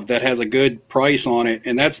love that has a good price on it,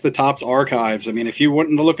 and that's the Topps Archives. I mean, if you're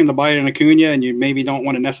looking to buy an Acuna and you maybe don't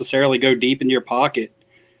want to necessarily go deep into your pocket,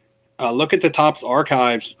 look at the Topps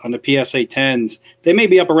Archives on the PSA 10s. They may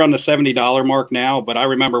be up around the $70 mark now, but I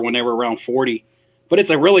remember when they were around $40. But it's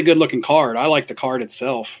a really good-looking card. I like the card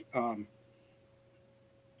itself. And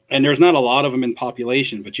there's not a lot of them in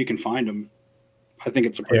population, but you can find them. I think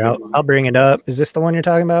it's a pretty good one. I'll bring it up. Is this the one you're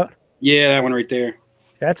talking about? Yeah, that one right there.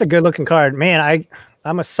 That's a good-looking card. Man,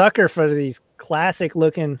 I'm a sucker for these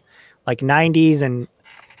classic-looking, like 90s and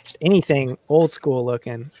just anything old-school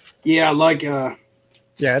looking. Yeah, I like...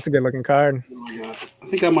 Yeah, that's a good looking card. Oh my God. I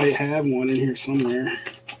think I might have one in here somewhere.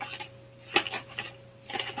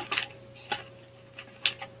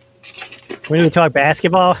 We need to talk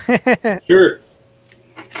basketball. Sure.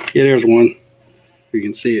 Yeah, there's one. You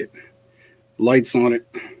can see it. Lights on it.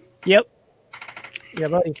 Yep. Yeah,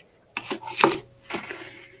 buddy.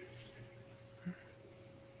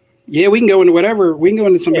 Yeah, we can go into whatever. We can go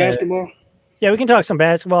into some basketball. Yeah, we can talk some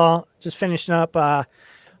basketball. Just finishing up.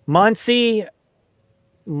 Muncy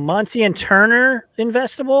and Turner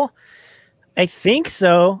investable? I think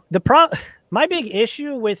so. My big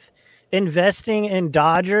issue with investing in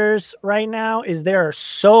Dodgers right now is there are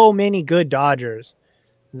so many good Dodgers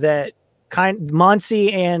that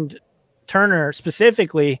Muncy and Turner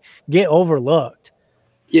specifically get overlooked.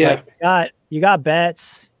 Yeah. Like you got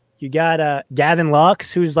Betts, you got Gavin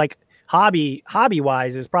Lux, who's like hobby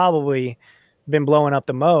wise has probably been blowing up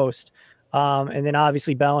the most. And then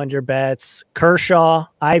obviously Bellinger, Betts, Kershaw,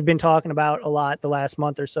 I've been talking about a lot the last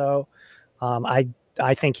month or so. I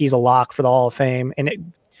think he's a lock for the Hall of Fame.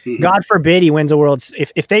 And God forbid he wins a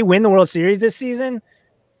if they win the World Series this season,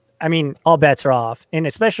 I mean, all bets are off. And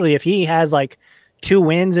especially if he has like 2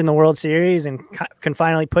 wins in the World Series and can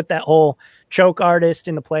finally put that whole choke artist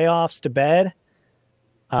in the playoffs to bed.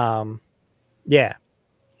 Yeah.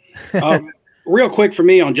 Real quick for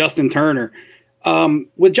me on Justin Turner.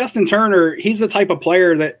 With Justin Turner, he's the type of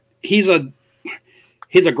player that he's a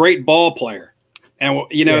great ball player.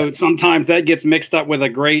 And, sometimes that gets mixed up with a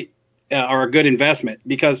great or a good investment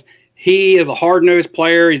because he is a hard-nosed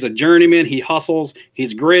player. He's a journeyman. He hustles.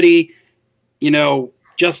 He's gritty,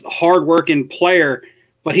 just a hard-working player.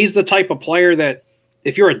 But he's the type of player that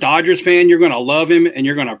if you're a Dodgers fan, you're going to love him and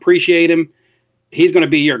you're going to appreciate him. He's going to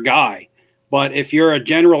be your guy. But if you're a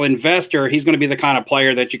general investor, he's going to be the kind of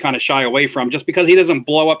player that you kind of shy away from just because he doesn't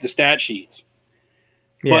blow up the stat sheets.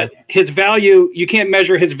 Yeah. But his value, you can't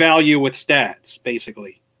measure his value with stats,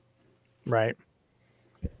 basically. Right.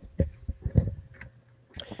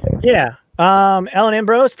 Yeah. Ellen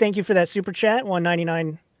Ambrose, thank you for that super chat.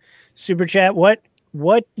 199 super chat. What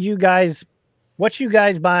you guys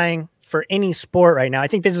buying for any sport right now? I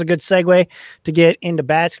think this is a good segue to get into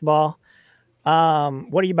basketball. What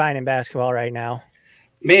are you buying in basketball right now?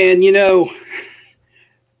 Man,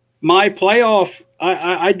 my playoff,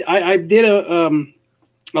 I did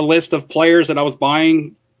a list of players that I was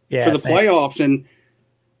buying for the playoffs, and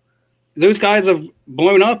those guys have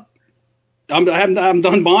blown up. I'm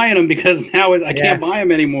done buying them because now I can't buy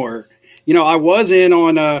them anymore. I was in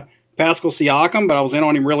on Pascal Siakam, but I was in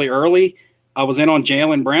on him really early. I was in on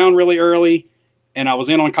Jaylen Brown really early, and I was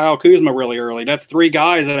in on Kyle Kuzma really early. That's three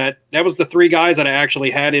guys that was the three guys that I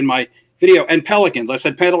actually had in my video. And Pelicans. I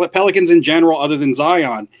said Pelicans in general, other than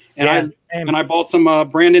Zion. And I bought some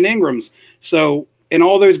Brandon Ingrams. So, and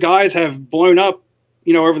all those guys have blown up,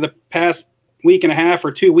 over the past week and a half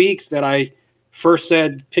or 2 weeks that I first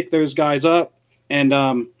said pick those guys up. And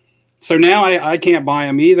so now I can't buy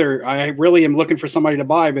them either. I really am looking for somebody to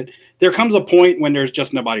buy, but there comes a point when there's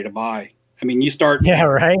just nobody to buy. I mean, you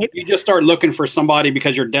just start looking for somebody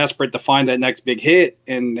because you're desperate to find that next big hit,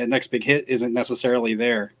 and that next big hit isn't necessarily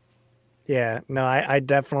there. Yeah, no, I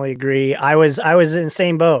definitely agree. I was in the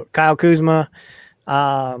same boat. Kyle Kuzma,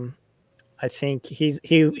 I think he's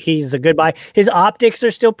a good buy. His optics are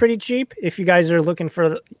still pretty cheap. If you guys are looking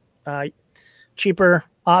for cheaper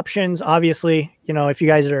options, obviously, if you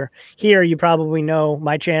guys are here, you probably know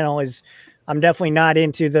my channel is. I'm definitely not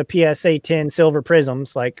into the PSA 10 silver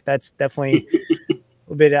prisms. Like, that's definitely a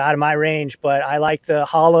little bit out of my range, but I like the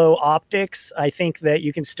hollow optics. I think that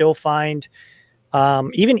you can still find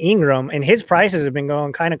even Ingram, and his prices have been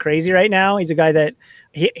going kind of crazy right now. He's a guy that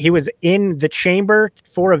he was in the chamber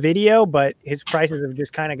for a video, but his prices have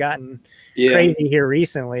just kind of gotten crazy here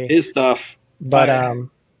recently. His stuff. But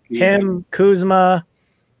him, Kuzma,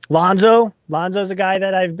 Lonzo's a guy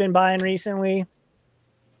that I've been buying recently.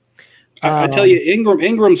 I tell you,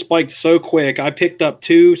 Ingram spiked so quick. I picked up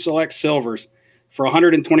 2 select silvers for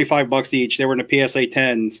 $125 each. They were in the PSA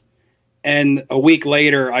 10s. And a week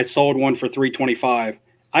later, I sold one for $325.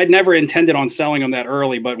 I'd never intended on selling them that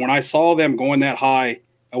early, but when I saw them going that high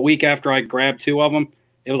a week after I grabbed 2 of them,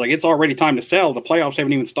 it was like, it's already time to sell. The playoffs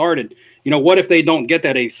haven't even started. What if they don't get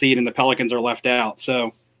that 8th seed and the Pelicans are left out?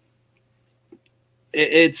 So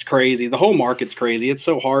it's crazy. The whole market's crazy. It's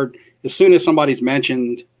so hard. As soon as somebody's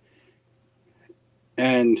mentioned,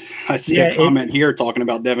 and I see a comment here talking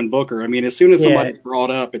about Devin Booker. I mean, as soon as somebody's brought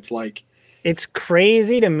up, it's like, it's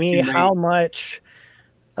crazy to me how much,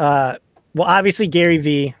 obviously Gary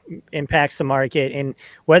Vee impacts the market, and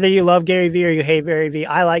whether you love Gary Vee or you hate Gary Vee,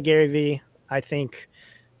 I like Gary Vee. I think,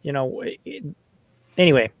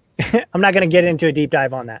 anyway, I'm not going to get into a deep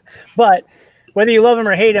dive on that, but whether you love him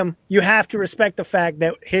or hate him, you have to respect the fact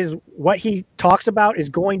that what he talks about is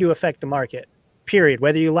going to affect the market, period.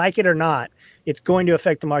 Whether you like it or not, it's going to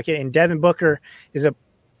affect the market. And Devin Booker is a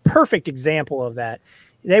perfect example of that.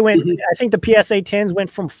 They went, I think the PSA 10s went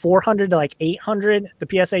from 400 to like 800.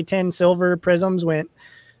 The PSA 10 silver prisms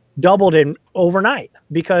doubled in overnight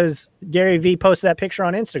because Gary Vee posted that picture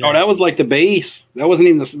on Instagram. Oh, that was like the base. That wasn't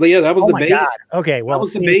even that was the base. God. Okay, well, that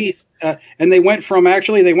was the base. And they went from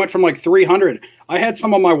like 300. I had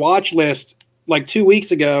some on my watch list like 2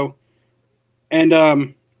 weeks ago. And,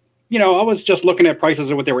 I was just looking at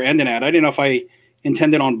prices of what they were ending at. I didn't know if I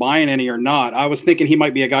intended on buying any or not. I was thinking he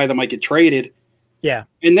might be a guy that might get traded. Yeah.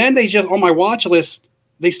 And then they just, on my watch list,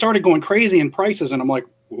 they started going crazy in prices. And I'm like,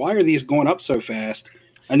 why are these going up so fast?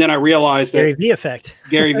 And then I realized that Gary Vee effect.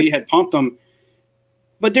 Gary Vee had pumped them.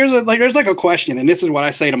 But there's a question, and this is what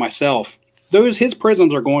I say to myself. His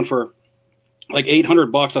prisms are going for like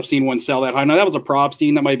 $800. I've seen one sell that high. Now that was a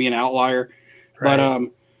Probstein. That might be an outlier. Right.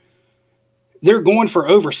 But they're going for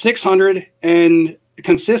over 600 and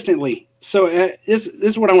consistently. So this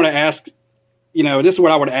is what I want to ask. This is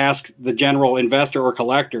what I would ask the general investor or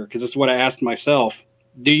collector, because this is what I asked myself.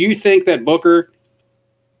 Do you think that Booker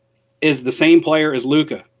is the same player as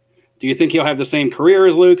Luka? Do you think he'll have the same career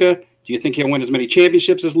as Luka? Do you think he'll win as many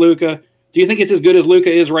championships as Luka? Do you think it's as good as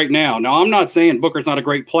Luka is right now? Now, I'm not saying Booker's not a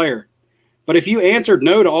great player, but if you answered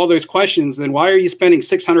no to all those questions, then why are you spending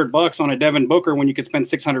 $600 on a Devin Booker when you could spend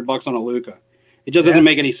 $600 on a Luka? It just doesn't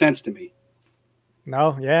make any sense to me.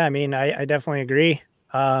 No, yeah, I mean, I definitely agree.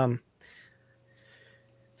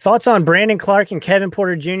 Thoughts on Brandon Clark and Kevin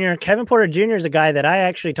Porter Jr.? Kevin Porter Jr. is a guy that I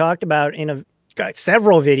actually talked about in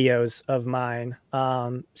several videos of mine.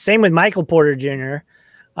 Same with Michael Porter Jr.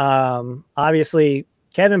 Obviously,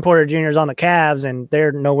 Kevin Porter Jr. is on the Cavs, and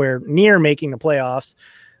they're nowhere near making the playoffs.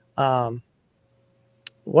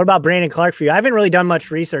 What about Brandon Clark for you? I haven't really done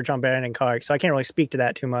much research on Brandon Clark, so I can't really speak to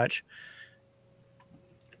that too much.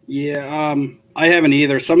 Yeah, I haven't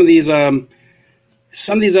either. Some of these other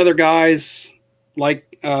guys,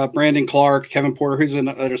 like Brandon Clark, Kevin Porter,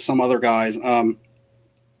 there's some other guys.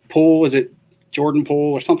 Poole, is it Jordan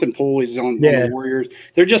Poole or something? Poole, he's on the Warriors.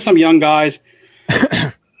 They're just some young guys.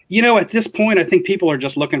 At this point, I think people are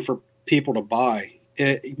just looking for people to buy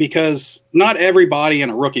because not everybody in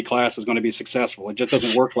a rookie class is going to be successful. It just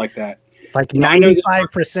doesn't work like that. Like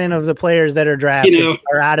 95% of the players that are drafted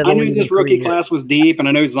are out of the league. I knew this rookie class was deep, and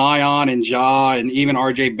I know Zion and Ja and even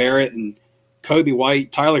R.J. Barrett and Kobe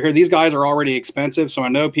White, Tyler here. These guys are already expensive, so I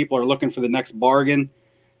know people are looking for the next bargain.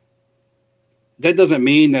 That doesn't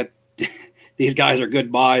mean that these guys are good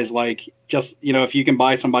buys. Like, just, if you can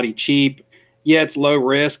buy somebody cheap, yeah, it's low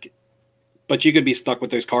risk, but you could be stuck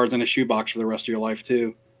with those cards in a shoebox for the rest of your life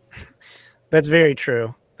too. That's very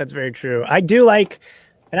true. That's very true. I do like,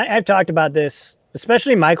 and I've talked about this,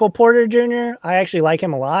 especially Michael Porter Jr. I actually like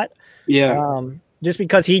him a lot. Yeah. Just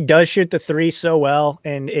because he does shoot the three so well,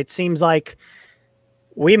 and it seems like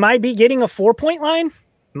we might be getting a 4-point line.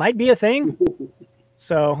 Might be a thing.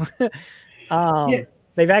 So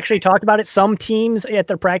they've actually talked about it. Some teams at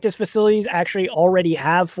their practice facilities actually already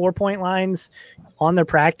have 4-point lines on their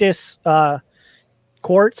practice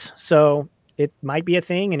courts. So it might be a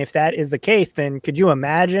thing. And if that is the case, then could you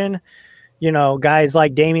imagine, guys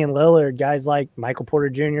like Damian Lillard, guys like Michael Porter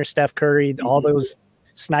Jr., Steph Curry, all those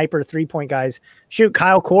sniper 3-point guys, shoot,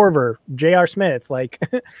 Kyle Korver, J.R. Smith, like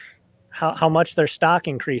how much their stock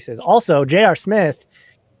increases. Also, J.R. Smith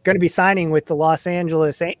going to be signing with the Los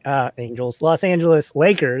Angeles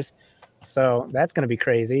Lakers. So that's going to be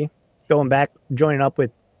crazy. Going back, joining up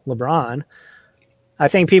with LeBron. I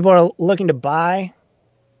think people are looking to buy.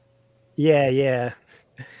 Yeah.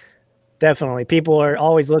 Definitely. People are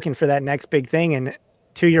always looking for that next big thing. And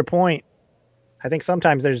to your point, I think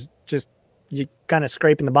sometimes there's just, you kind of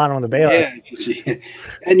scraping the bottom of the barrel. Yeah.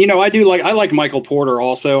 And, I like Michael Porter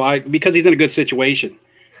also, because he's in a good situation.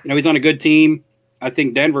 He's on a good team. I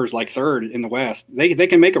think Denver's like third in the West. They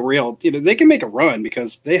can make they can make a run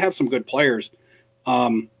because they have some good players.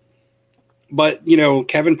 But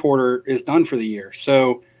Kevin Porter is done for the year.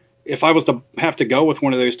 So if I was to have to go with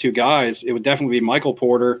one of those two guys, it would definitely be Michael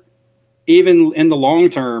Porter, even in the long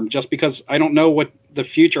term, just because I don't know what the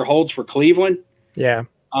future holds for Cleveland. Yeah.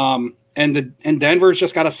 And Denver's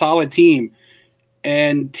just got a solid team,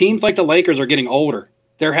 and teams like the Lakers are getting older.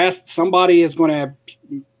 There's going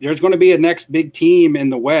to be a next big team in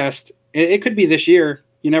the West. It could be this year.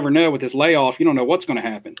 You never know with this layoff. You don't know what's going to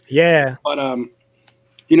happen. Yeah. But,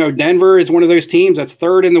 Denver is one of those teams that's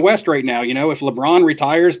third in the West right now. If LeBron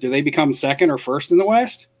retires, do they become second or first in the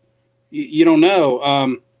West? You don't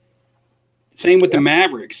know. Same with the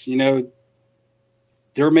Mavericks. They're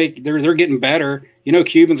getting better.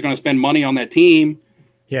 Cuban's going to spend money on that team.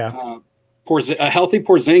 Yeah. A healthy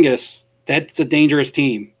Porzingis, that's a dangerous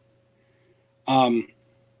team. And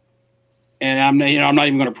I'm not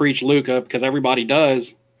even going to preach Luka because everybody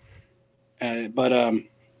does. But I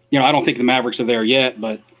don't think the Mavericks are there yet.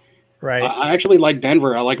 But right, I actually like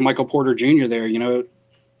Denver. I like Michael Porter Jr. there.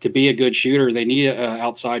 To be a good shooter, they need an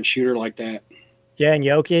outside shooter like that. Yeah, and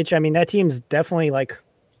Jokic. I mean, that team's definitely like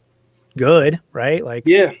good, right? Like,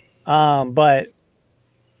 yeah. But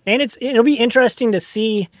it'll be interesting to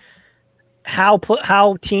see how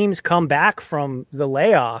teams come back from the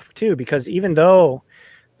layoff too, because even though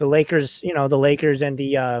the Lakers and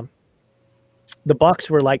the Bucks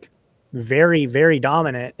were like very, very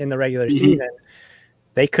dominant in the regular season,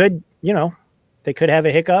 they could have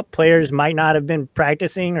a hiccup. Players might not have been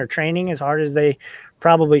practicing or training as hard as they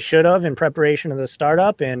probably should have in preparation of the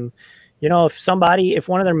startup. And, if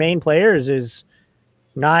one of their main players is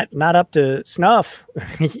not up to snuff,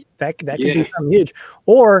 that could be something huge.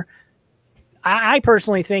 Or I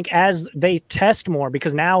personally think as they test more,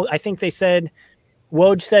 because now I think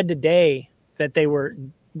Woj said today that they were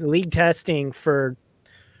the league testing for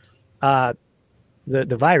the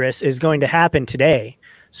virus is going to happen today.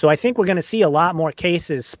 So I think we're going to see a lot more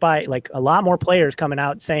cases, like a lot more players coming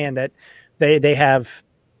out saying that they have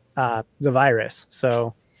the virus.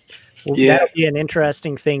 So that'll be an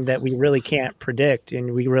interesting thing that we really can't predict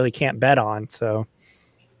and we really can't bet on. So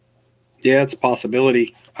yeah, it's a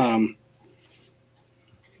possibility.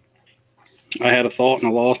 I had a thought and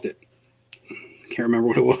I lost it. Can't remember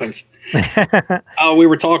what it was. Oh, we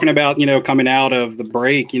were talking about, coming out of the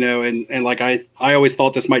break, and like I always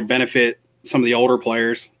thought this might benefit some of the older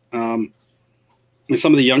players, and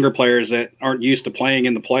some of the younger players that aren't used to playing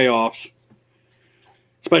in the playoffs,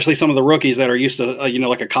 especially some of the rookies that are used to,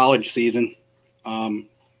 like a college season.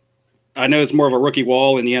 I know it's more of a rookie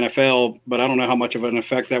wall in the NFL, but I don't know how much of an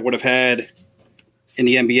effect that would have had in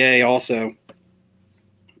the NBA also.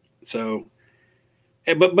 So,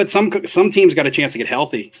 but some teams got a chance to get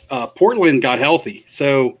healthy. Portland got healthy,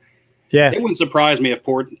 so yeah, it wouldn't surprise me if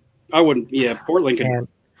Portland could. Man.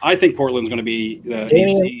 I think Portland's going to be the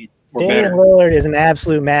AC or better. Damian Lillard is an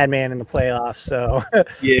absolute madman in the playoffs, so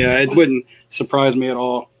yeah, it wouldn't surprise me at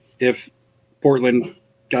all if Portland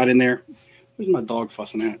got in there. Where's my dog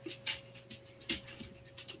fussing at?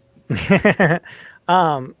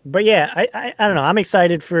 But yeah, I don't know. I'm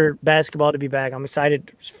excited for basketball to be back. I'm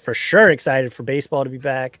excited for baseball to be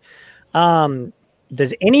back.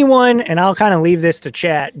 Does anyone, and I'll kind of leave this to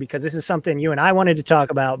chat because this is something you and I wanted to talk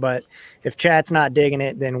about, but if chat's not digging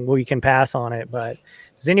it, then we can pass on it. But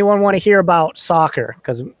does anyone want to hear about soccer?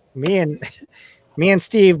 Because me and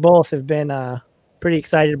Steve both have been pretty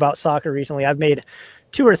excited about soccer recently. I've made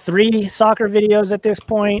 2 or 3 soccer videos at this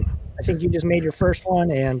point. I think you just made your first one,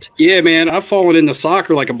 and yeah, man, I've fallen into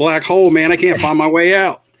soccer like a black hole, man. I can't find my way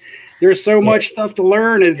out. There's so much stuff to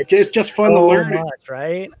learn. It's just fun to learn. Much,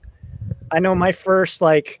 right? I know my first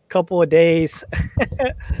couple of days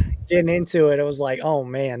getting into it, it was like, oh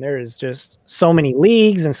man, there is just so many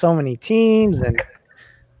leagues and so many teams, and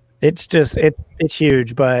it's just it's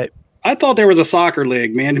huge. But I thought there was a soccer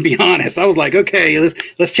league, man. To be honest, I was like, okay,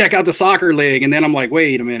 let's check out the soccer league, and then I'm like,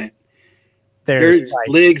 wait a minute. There's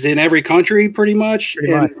leagues in every country, pretty much,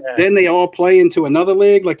 and then they all play into another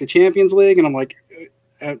league, like the Champions League, and I'm like,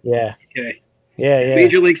 yeah, okay, yeah.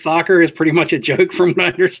 Major League Soccer is pretty much a joke, from what I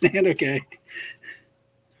understand. Okay,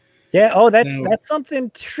 yeah. Oh, that's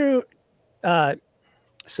something true. So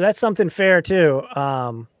that's something fair too.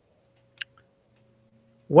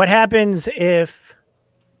 What happens if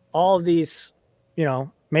all of these,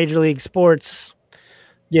 Major League sports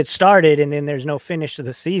get started and then there's no finish to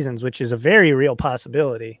the seasons, which is a very real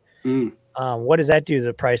possibility? What does that do to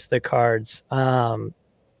the price of the cards? I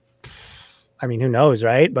mean, who knows,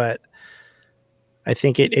 right? But I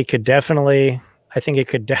think it could definitely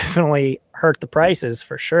hurt the prices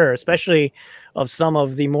for sure, especially of some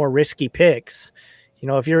of the more risky picks.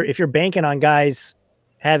 If you're banking on guys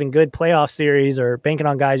having good playoff series, or banking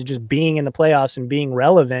on guys just being in the playoffs and being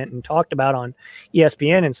relevant and talked about on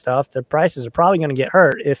ESPN and stuff, the prices are probably going to get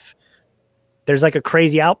hurt. If there's like a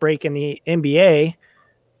crazy outbreak in the NBA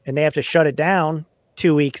and they have to shut it down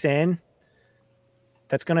 2 weeks in,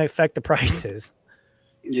 that's going to affect the prices.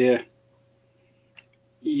 Yeah.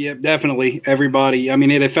 Yeah, definitely. Everybody. I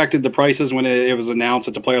mean, it affected the prices when it was announced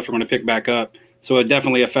that the playoffs were going to pick back up. So it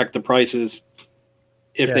definitely affect the prices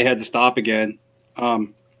if they had to stop again.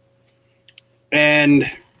 And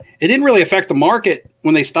it didn't really affect the market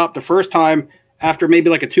when they stopped the first time after maybe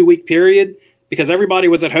like a 2-week period, because everybody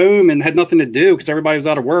was at home and had nothing to do because everybody was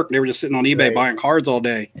out of work. They were just sitting on eBay buying cards all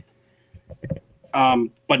day.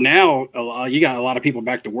 But now you got a lot of people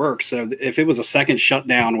back to work. So if it was a second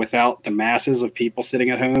shutdown without the masses of people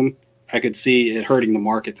sitting at home, I could see it hurting the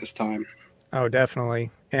market this time. Oh,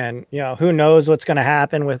 definitely. And, who knows what's going to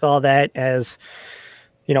happen with all that as,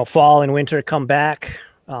 fall and winter come back.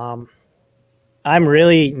 I'm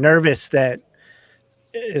really nervous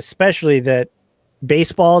especially that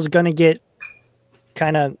baseball is going to get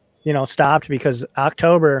kind of, stopped, because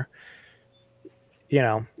October,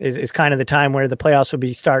 is kind of the time where the playoffs will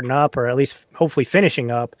be starting up, or at least hopefully finishing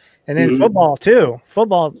up. And then football too.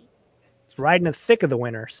 Football is right in the thick of the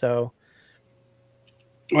winter. So,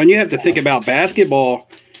 when you have to think about basketball,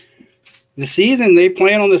 the season, they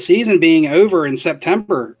plan on the season being over in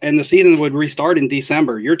September, and the season would restart in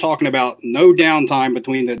December. You're talking about no downtime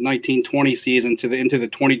between the 1920 season into the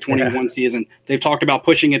 2021 season. They've talked about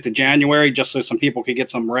pushing it to January just so some people could get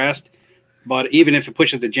some rest. But even if it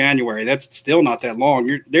pushes to January, that's still not that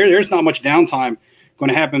long. There's not much downtime going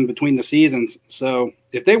to happen between the seasons. So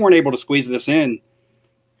if they weren't able to squeeze this in,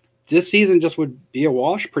 this season just would be a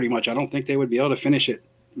wash pretty much. I don't think they would be able to finish it,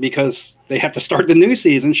 because they have to start the new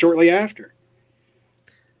season shortly after.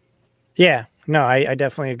 Yeah, no, I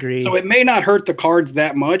definitely agree. So it may not hurt the cards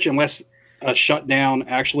that much unless a shutdown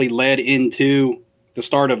actually led into the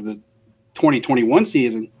start of the 2021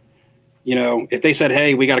 season. If they said,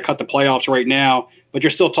 hey, we got to cut the playoffs right now, but you're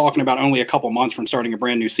still talking about only a couple months from starting a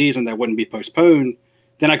brand new season that wouldn't be postponed,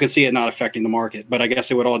 then I could see it not affecting the market. But I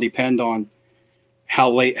guess it would all depend on how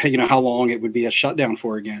late, how long it would be a shutdown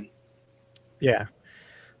for again. Yeah.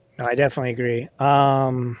 No, I definitely agree.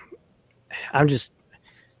 I'm just,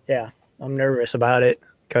 yeah, I'm nervous about it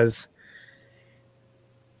because,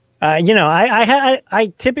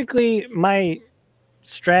 I typically, my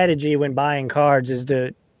strategy when buying cards is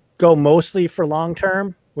to go mostly for long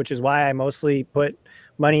term, which is why I mostly put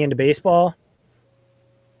money into baseball.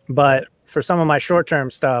 But for some of my short term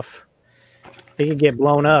stuff, it could get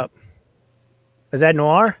blown up. Is that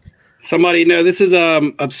Noir? Somebody, no, this is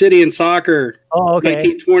Obsidian Soccer Oh, okay.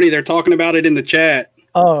 1920. They're talking about it in the chat.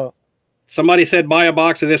 Oh, Somebody said buy a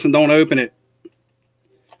box of this and don't open it.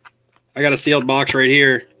 I got a sealed box right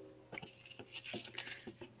here.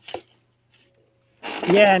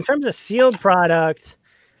 yeah. In terms of sealed product,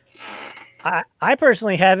 I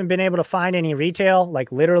personally haven't been able to find any retail,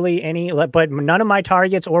 like literally any, but none of my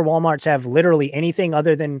Targets or Walmarts have literally anything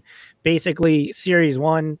other than basically Series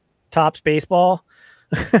 1 Topps baseball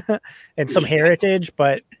and some Heritage.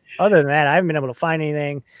 But other than that, I haven't been able to find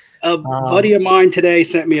anything. A buddy of mine today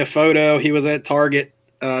sent me a photo. He was at Target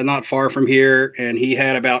not far from here, and he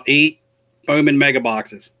had about 8 Bowman mega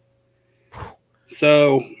boxes.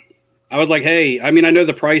 So I was like, hey, I mean, I know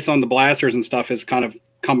the price on the blasters and stuff has kind of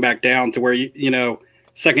come back down to where,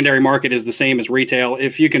 secondary market is the same as retail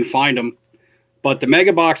if you can find them. But the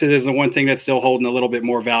mega boxes is the one thing that's still holding a little bit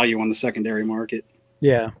more value on the secondary market.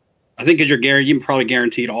 Yeah. I think because you can probably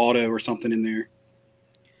guaranteed auto or something in there.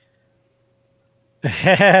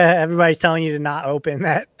 Everybody's telling you to not open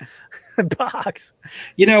that box.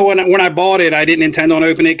 When I bought it, I didn't intend on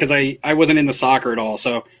opening it because I wasn't into soccer at all.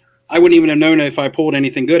 So I wouldn't even have known if I pulled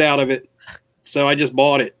anything good out of it. So I just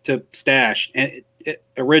bought it to stash. And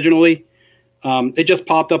originally, it just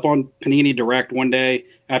popped up on Panini Direct one day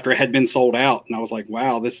after it had been sold out. And I was like,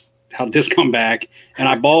 wow, how did this come back? And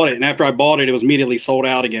I bought it. And after I bought it, it was immediately sold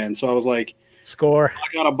out again. So I was like, score.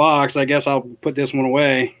 I got a box. I guess I'll put this one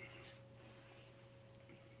away.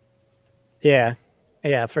 Yeah,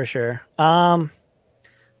 for sure.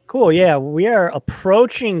 Cool. Yeah, we are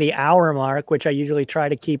approaching the hour mark, which I usually try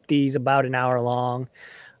to keep these about an hour long.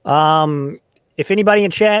 If anybody in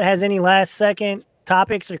chat has any last second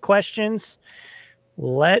topics or questions,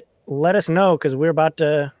 let us know because we're about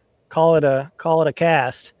to call it a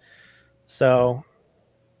cast. So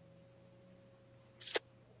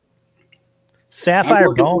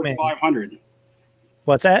Sapphire Bowman 500.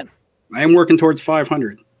 What's that? I am working towards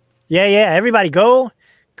 500. Yeah. Everybody go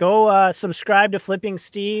subscribe to Flipping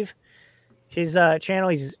Steve. His channel,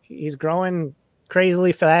 he's growing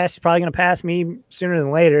crazily fast. He's probably going to pass me sooner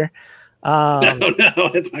than later. No,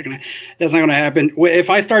 that's not gonna happen. If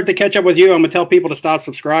I start to catch up with you, I'm gonna tell people to stop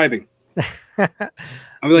subscribing. I'll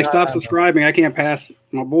be like, stop subscribing. I can't pass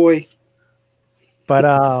my boy. But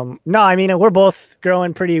no, I mean, we're both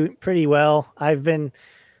growing pretty well. I've been,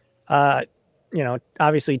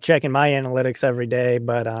 obviously checking my analytics every day,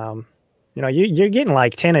 but you're getting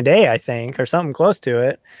like 10 a day, I think, or something close to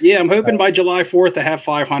it. Yeah, I'm hoping by July 4th to have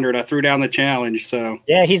 500. I threw down the challenge, so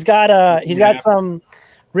yeah, he's got some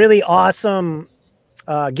really awesome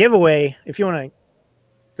giveaway if you want to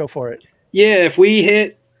go for it. Yeah, if we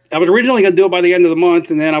hit, I was originally going to do it by the end of the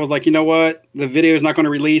month, and then I was like, you know what, the video is not going to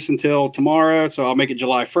release until tomorrow, so I'll make it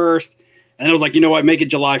July 1st. And I was like, you know what, make it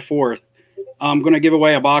July 4th. I'm going to give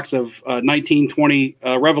away a box of 1920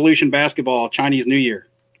 Revolution Basketball Chinese New Year.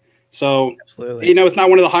 So, absolutely. It's not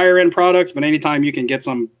one of the higher end products, but anytime you can get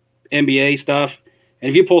some NBA stuff, and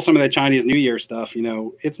if you pull some of that Chinese New Year stuff,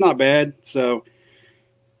 it's not bad. So,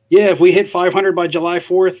 yeah, if we hit 500 by July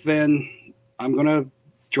 4th, then I'm going to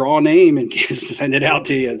draw a name and send it out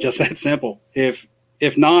to you. Just that simple. If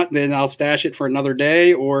not, then I'll stash it for another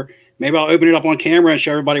day, or maybe I'll open it up on camera and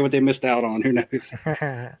show everybody what they missed out on. Who knows?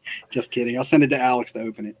 Just kidding. I'll send it to Alex to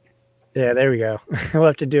open it. Yeah, there we go. We'll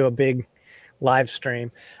have to do a big live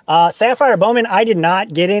stream. Sapphire Bowman, I did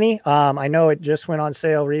not get any. I know it just went on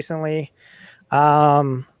sale recently.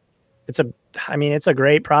 It's a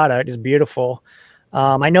great product. It's beautiful.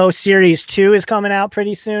 I know Series 2 is coming out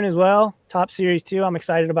pretty soon as well. Top Series 2. I'm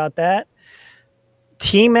excited about that.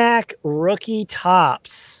 T-Mac rookie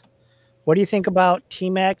tops. What do you think about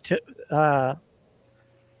T-Mac tops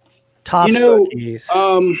rookies?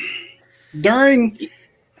 Go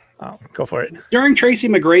for it. During Tracy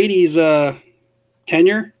McGrady's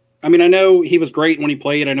tenure, I mean, I know he was great when he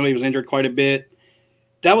played. I know he was injured quite a bit.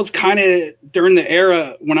 That was kind of during the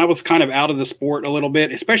era when I was kind of out of the sport a little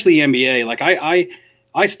bit, especially the NBA. Like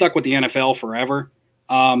I stuck with the NFL forever.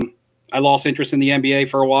 I lost interest in the NBA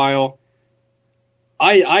for a while.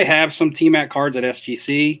 I have some T-Mac cards at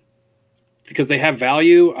SGC because they have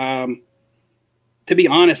value. To be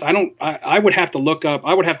honest, I would have to look up,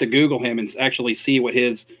 I would have to Google him and actually see what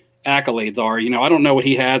his accolades are. I don't know what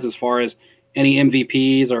he has as far as any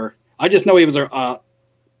MVPs, or I just know he was an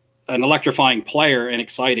electrifying player and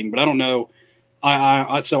exciting, but I don't know.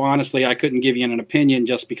 So honestly, I couldn't give you an opinion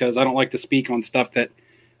just because I don't like to speak on stuff that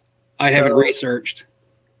I haven't researched.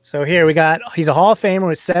 So here he's a Hall of Famer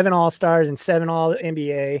with 7 All-Stars and 7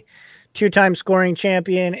 All-NBA, 2-time scoring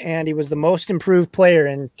champion, and he was the most improved player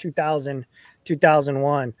in 2000,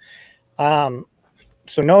 2001.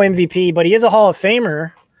 So no MVP, but he is a Hall of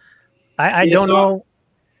Famer. I don't know.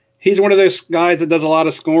 He's one of those guys that does a lot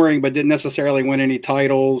of scoring, but didn't necessarily win any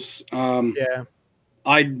titles. Yeah.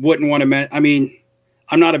 I wouldn't want to – I mean,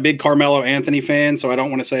 I'm not a big Carmelo Anthony fan, so I don't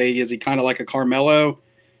want to say is he kind of like a Carmelo.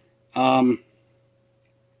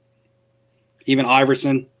 Even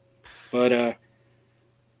Iverson. But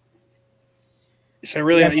so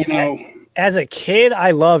really, yeah, you know – as a kid,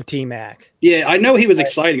 I loved T-Mac. Yeah, I know he was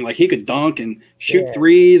exciting. Like, he could dunk and shoot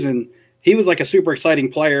threes, and he was like a super exciting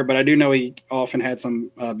player, but I do know he often had some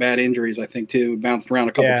bad injuries, I think, too. Bounced around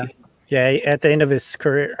a couple times. Yeah, at the end of his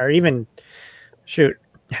career, or even,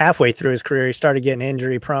 halfway through his career, he started getting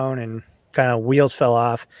injury prone and kind of wheels fell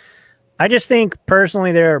off. I just think,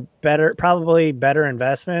 personally, they're probably better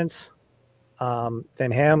investments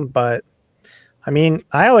than him, but I mean,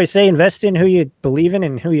 I always say invest in who you believe in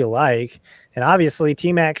and who you like. And obviously,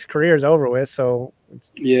 T-Mac's career is over with, so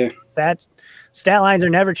stat lines are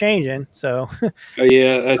never changing. So, oh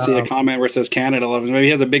yeah, I see a comment where it says Canada loves him. Maybe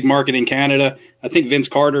he has a big market in Canada. I think Vince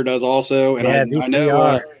Carter does also, and I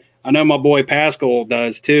know my boy Pascal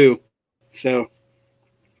does too. So,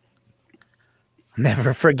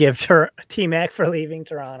 never forgive T-Mac for leaving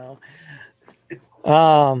Toronto.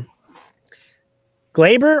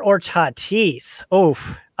 Glaber or Tatis?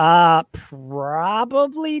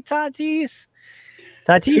 Probably Tatis.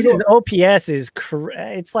 Tatis's OPS is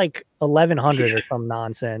it's like 1,100 or some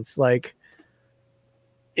nonsense. Like,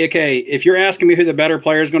 okay, if you're asking me who the better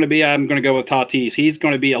player is going to be, I'm going to go with Tatis. He's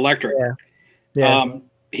going to be electric. Yeah.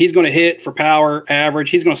 He's going to hit for power, average.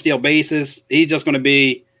 He's going to steal bases. He's going to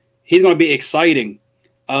be exciting.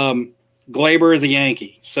 Glaber is a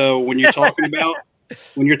Yankee. So when you're talking about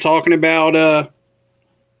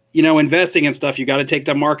investing and stuff, you got to take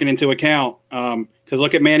that market into account. Because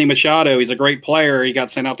look at Manny Machado. He's a great player. He got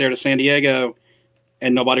sent out there to San Diego,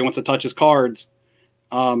 and nobody wants to touch his cards.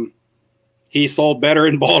 He sold better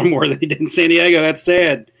in Baltimore than he did in San Diego. That's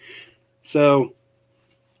sad. So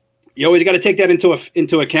you always got to take that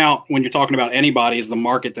into account when you're talking about anybody, is the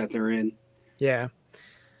market that they're in. Yeah.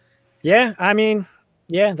 Yeah, I mean,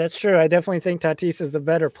 yeah, that's true. I definitely think Tatis is the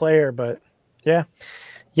better player, but yeah.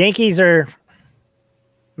 Yankees are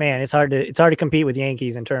 – man, it's hard to compete with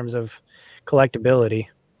Yankees in terms of collectability.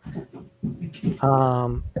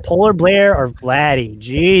 Polar Blair or Vladdy?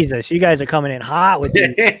 Jesus, you guys are coming in hot with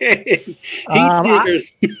these.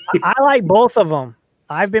 I like both of them.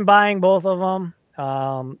 I've been buying both of them.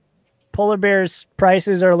 Polar Bear's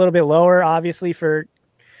prices are a little bit lower, obviously, for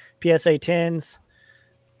PSA 10s.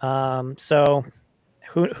 So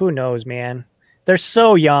who knows, man? They're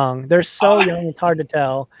so young. Young, it's hard to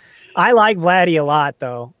tell. I like Vladdy a lot,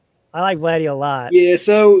 though. Yeah,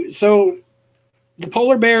 so the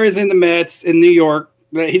Polar Bear is in the Mets in New York.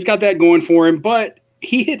 He's got that going for him, but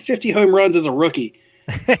he hit 50 home runs as a rookie,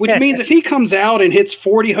 which means if he comes out and hits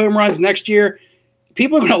 40 home runs next year,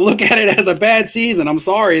 people are going to look at it as a bad season. I'm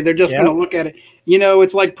sorry. They're just going to look at it.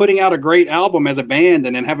 It's like putting out a great album as a band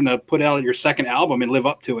and then having to put out your second album and live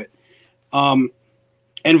up to it. And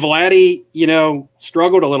Vladdy,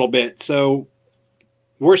 struggled a little bit. So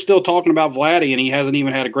we're still talking about Vladdy, and he hasn't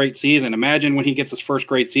even had a great season. Imagine when he gets his first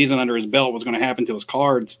great season under his belt, what's going to happen to his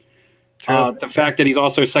cards. The fact that he's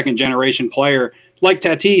also a second-generation player. Like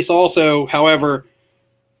Tatis also, however,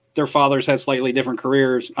 their fathers had slightly different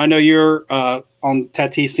careers. I know you're on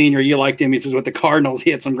Tatis Sr. You liked him. He says with the Cardinals,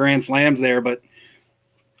 he had some grand slams there, but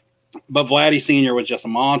Vladdy Sr. was just a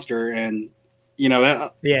monster, and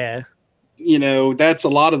that. Yeah. That's a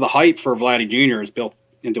lot of the hype for Vladdy Jr. is built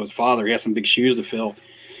into his father. He has some big shoes to fill.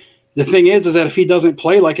 The thing is that if he doesn't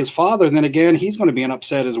play like his father, then again, he's going to be an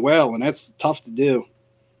upset as well, and that's tough to do.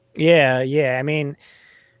 Yeah. I mean,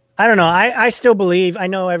 I don't know. I still believe. I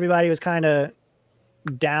know everybody was kind of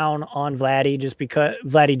down on Vladdy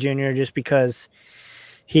Jr. just because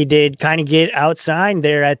he did kind of get outsigned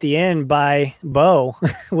there at the end by Bo,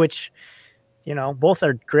 which both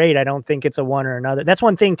are great. I don't think it's a one or another. That's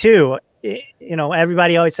one thing too.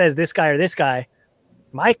 Everybody always says this guy or this guy.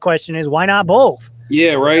 My question is, why not both?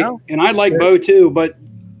 Yeah, right. And I like Bo too, but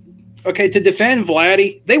okay, to defend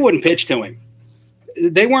Vladdy, they wouldn't pitch to him.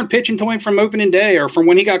 They weren't pitching to him from opening day or from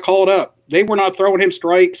when he got called up. They were not throwing him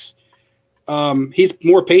strikes. He's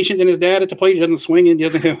more patient than his dad at the plate. He doesn't swing and he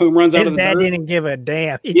doesn't hit home runs out of the dirt. His dad didn't give a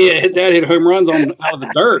damn. Yeah, his dad hit home runs out of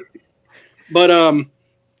the dirt. But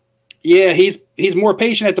yeah, he's more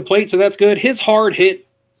patient at the plate, so that's good. His hard hit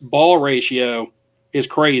ball ratio is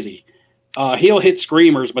crazy. He'll hit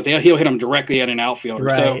screamers, but he'll hit them directly at an outfielder.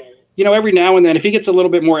 Right. So, you know, every now and then, if he gets a little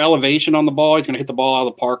bit more elevation on the ball, he's going to hit the ball out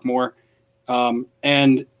of the park more.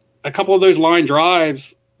 And a couple of those line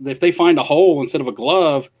drives, if they find a hole instead of a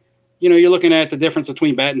glove, you know, you're looking at the difference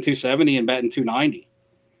between batting 270 and batting 290.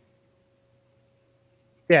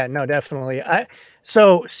 Yeah, no, definitely.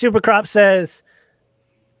 So Supercrop says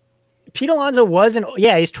Pete Alonso wasn't.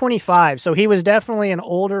 Yeah, he's 25, so he was definitely an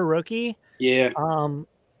older rookie. Yeah.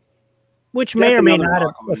 Which may or may not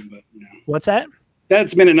have. What's that?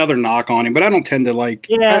 That's been another knock on him, but I don't tend to like.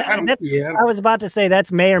 Yeah, I was about to say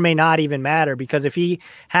that's may or may not even matter, because if he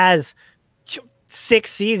has 6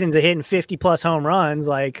 seasons of hitting 50+ home runs,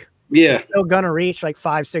 like, yeah, he's still gonna reach like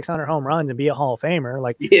 500-600 home runs and be a Hall of Famer.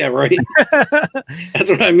 Like, yeah, right. That's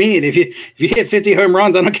what I mean. If you hit 50 home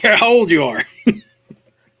runs, I don't care how old you are.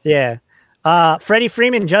 Yeah. Freddie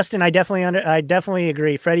Freeman, Justin, I definitely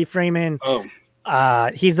agree. Freddie Freeman. Oh.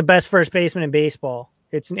 He's the best first baseman in baseball.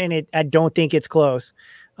 I don't think it's close.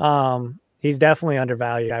 He's definitely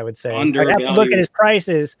undervalued, I would say. I'd have to look at his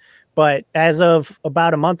prices, but as of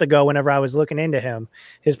about a month ago, whenever I was looking into him,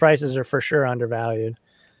 his prices are for sure undervalued.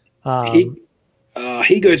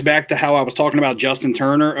 He goes back to how I was talking about Justin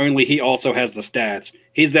Turner, only he also has the stats.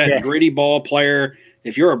 He's that gritty ball player.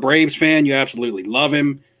 If you're a Braves fan, you absolutely love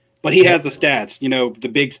him, but he has the stats, you know, the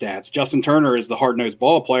big stats. Justin Turner is the hard-nosed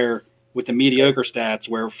ball player with the mediocre stats,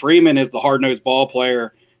 where Freeman is the hard-nosed ball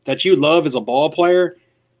player that you love as a ball player,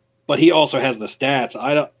 but he also has the stats.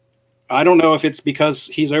 I don't know if it's because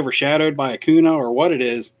he's overshadowed by Acuna or what it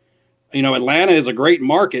is. You know, Atlanta is a great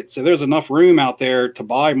market, so there's enough room out there to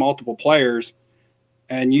buy multiple players.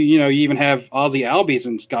 And you know, you even have Ozzie Albies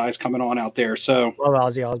and guys coming on out there. So love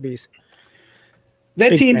Ozzie Albies.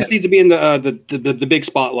 That team just needs to be in the big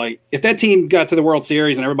spotlight. If that team got to the World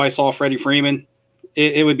Series and everybody saw Freddie Freeman,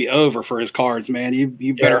 it would be over for his cards, man.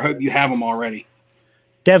 You better hope you have them already.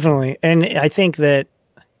 Definitely. And I think that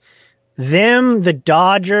the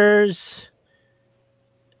Dodgers,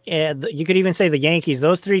 and you could even say the Yankees,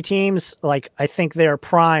 those 3 teams, like, I think they're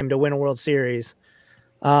primed to win a World Series.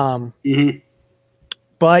 But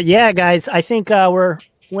yeah, guys, I think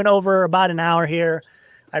went over about an hour here.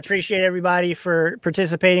 I appreciate everybody for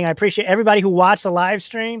participating. I appreciate everybody who watched the live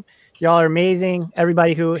stream. Y'all are amazing.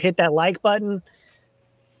 Everybody who hit that like button.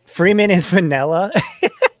 Freeman is vanilla.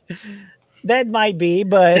 That might be,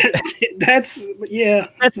 but that's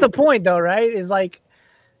the point, though, right? Is like,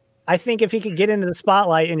 I think if he could get into the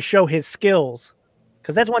spotlight and show his skills,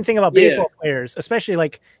 because that's one thing about baseball players, especially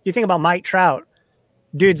like you think about Mike Trout,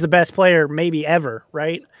 dude's the best player maybe ever,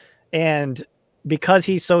 right? And because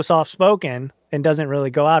he's so soft-spoken and doesn't really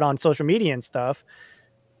go out on social media and stuff,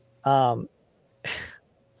 but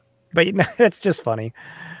that's just funny.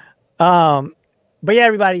 But yeah,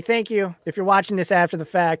 everybody, thank you. If you're watching this after the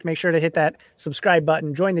fact, make sure to hit that subscribe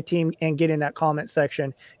button, join the team, and get in that comment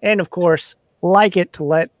section. And of course, like it to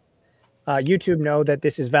let YouTube know that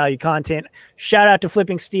this is value content. Shout out to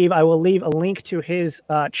Flipping Steve. I will leave a link to his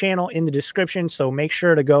channel in the description, so make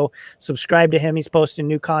sure to go subscribe to him. He's posting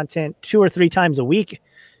new content 2 or 3 times a week.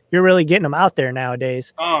 You're really getting them out there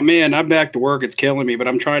nowadays. Oh, man, I'm back to work. It's killing me, but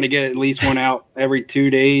I'm trying to get at least one out every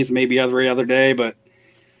 2 days, maybe every other day, but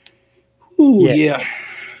yeah.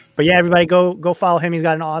 But yeah, everybody go follow him. He's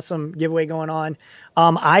got an awesome giveaway going on.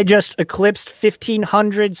 I just eclipsed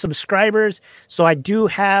 1,500 subscribers, so I do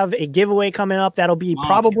have a giveaway coming up. That'll be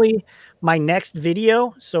probably my next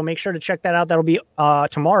video, so make sure to check that out. That'll be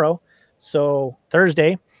tomorrow, so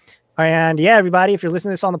Thursday. And yeah, everybody, if you're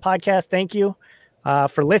listening to this on the podcast, thank you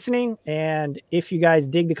for listening. And if you guys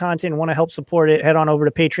dig the content and want to help support it, head on over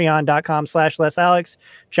to patreon.com/LesAlex.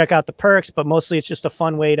 Check out the perks, but mostly it's just a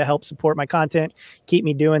fun way to help support my content, keep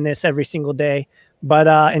me doing this every single day. But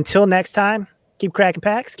until next time, keep cracking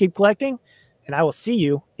packs, keep collecting, and I will see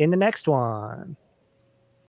you in the next one.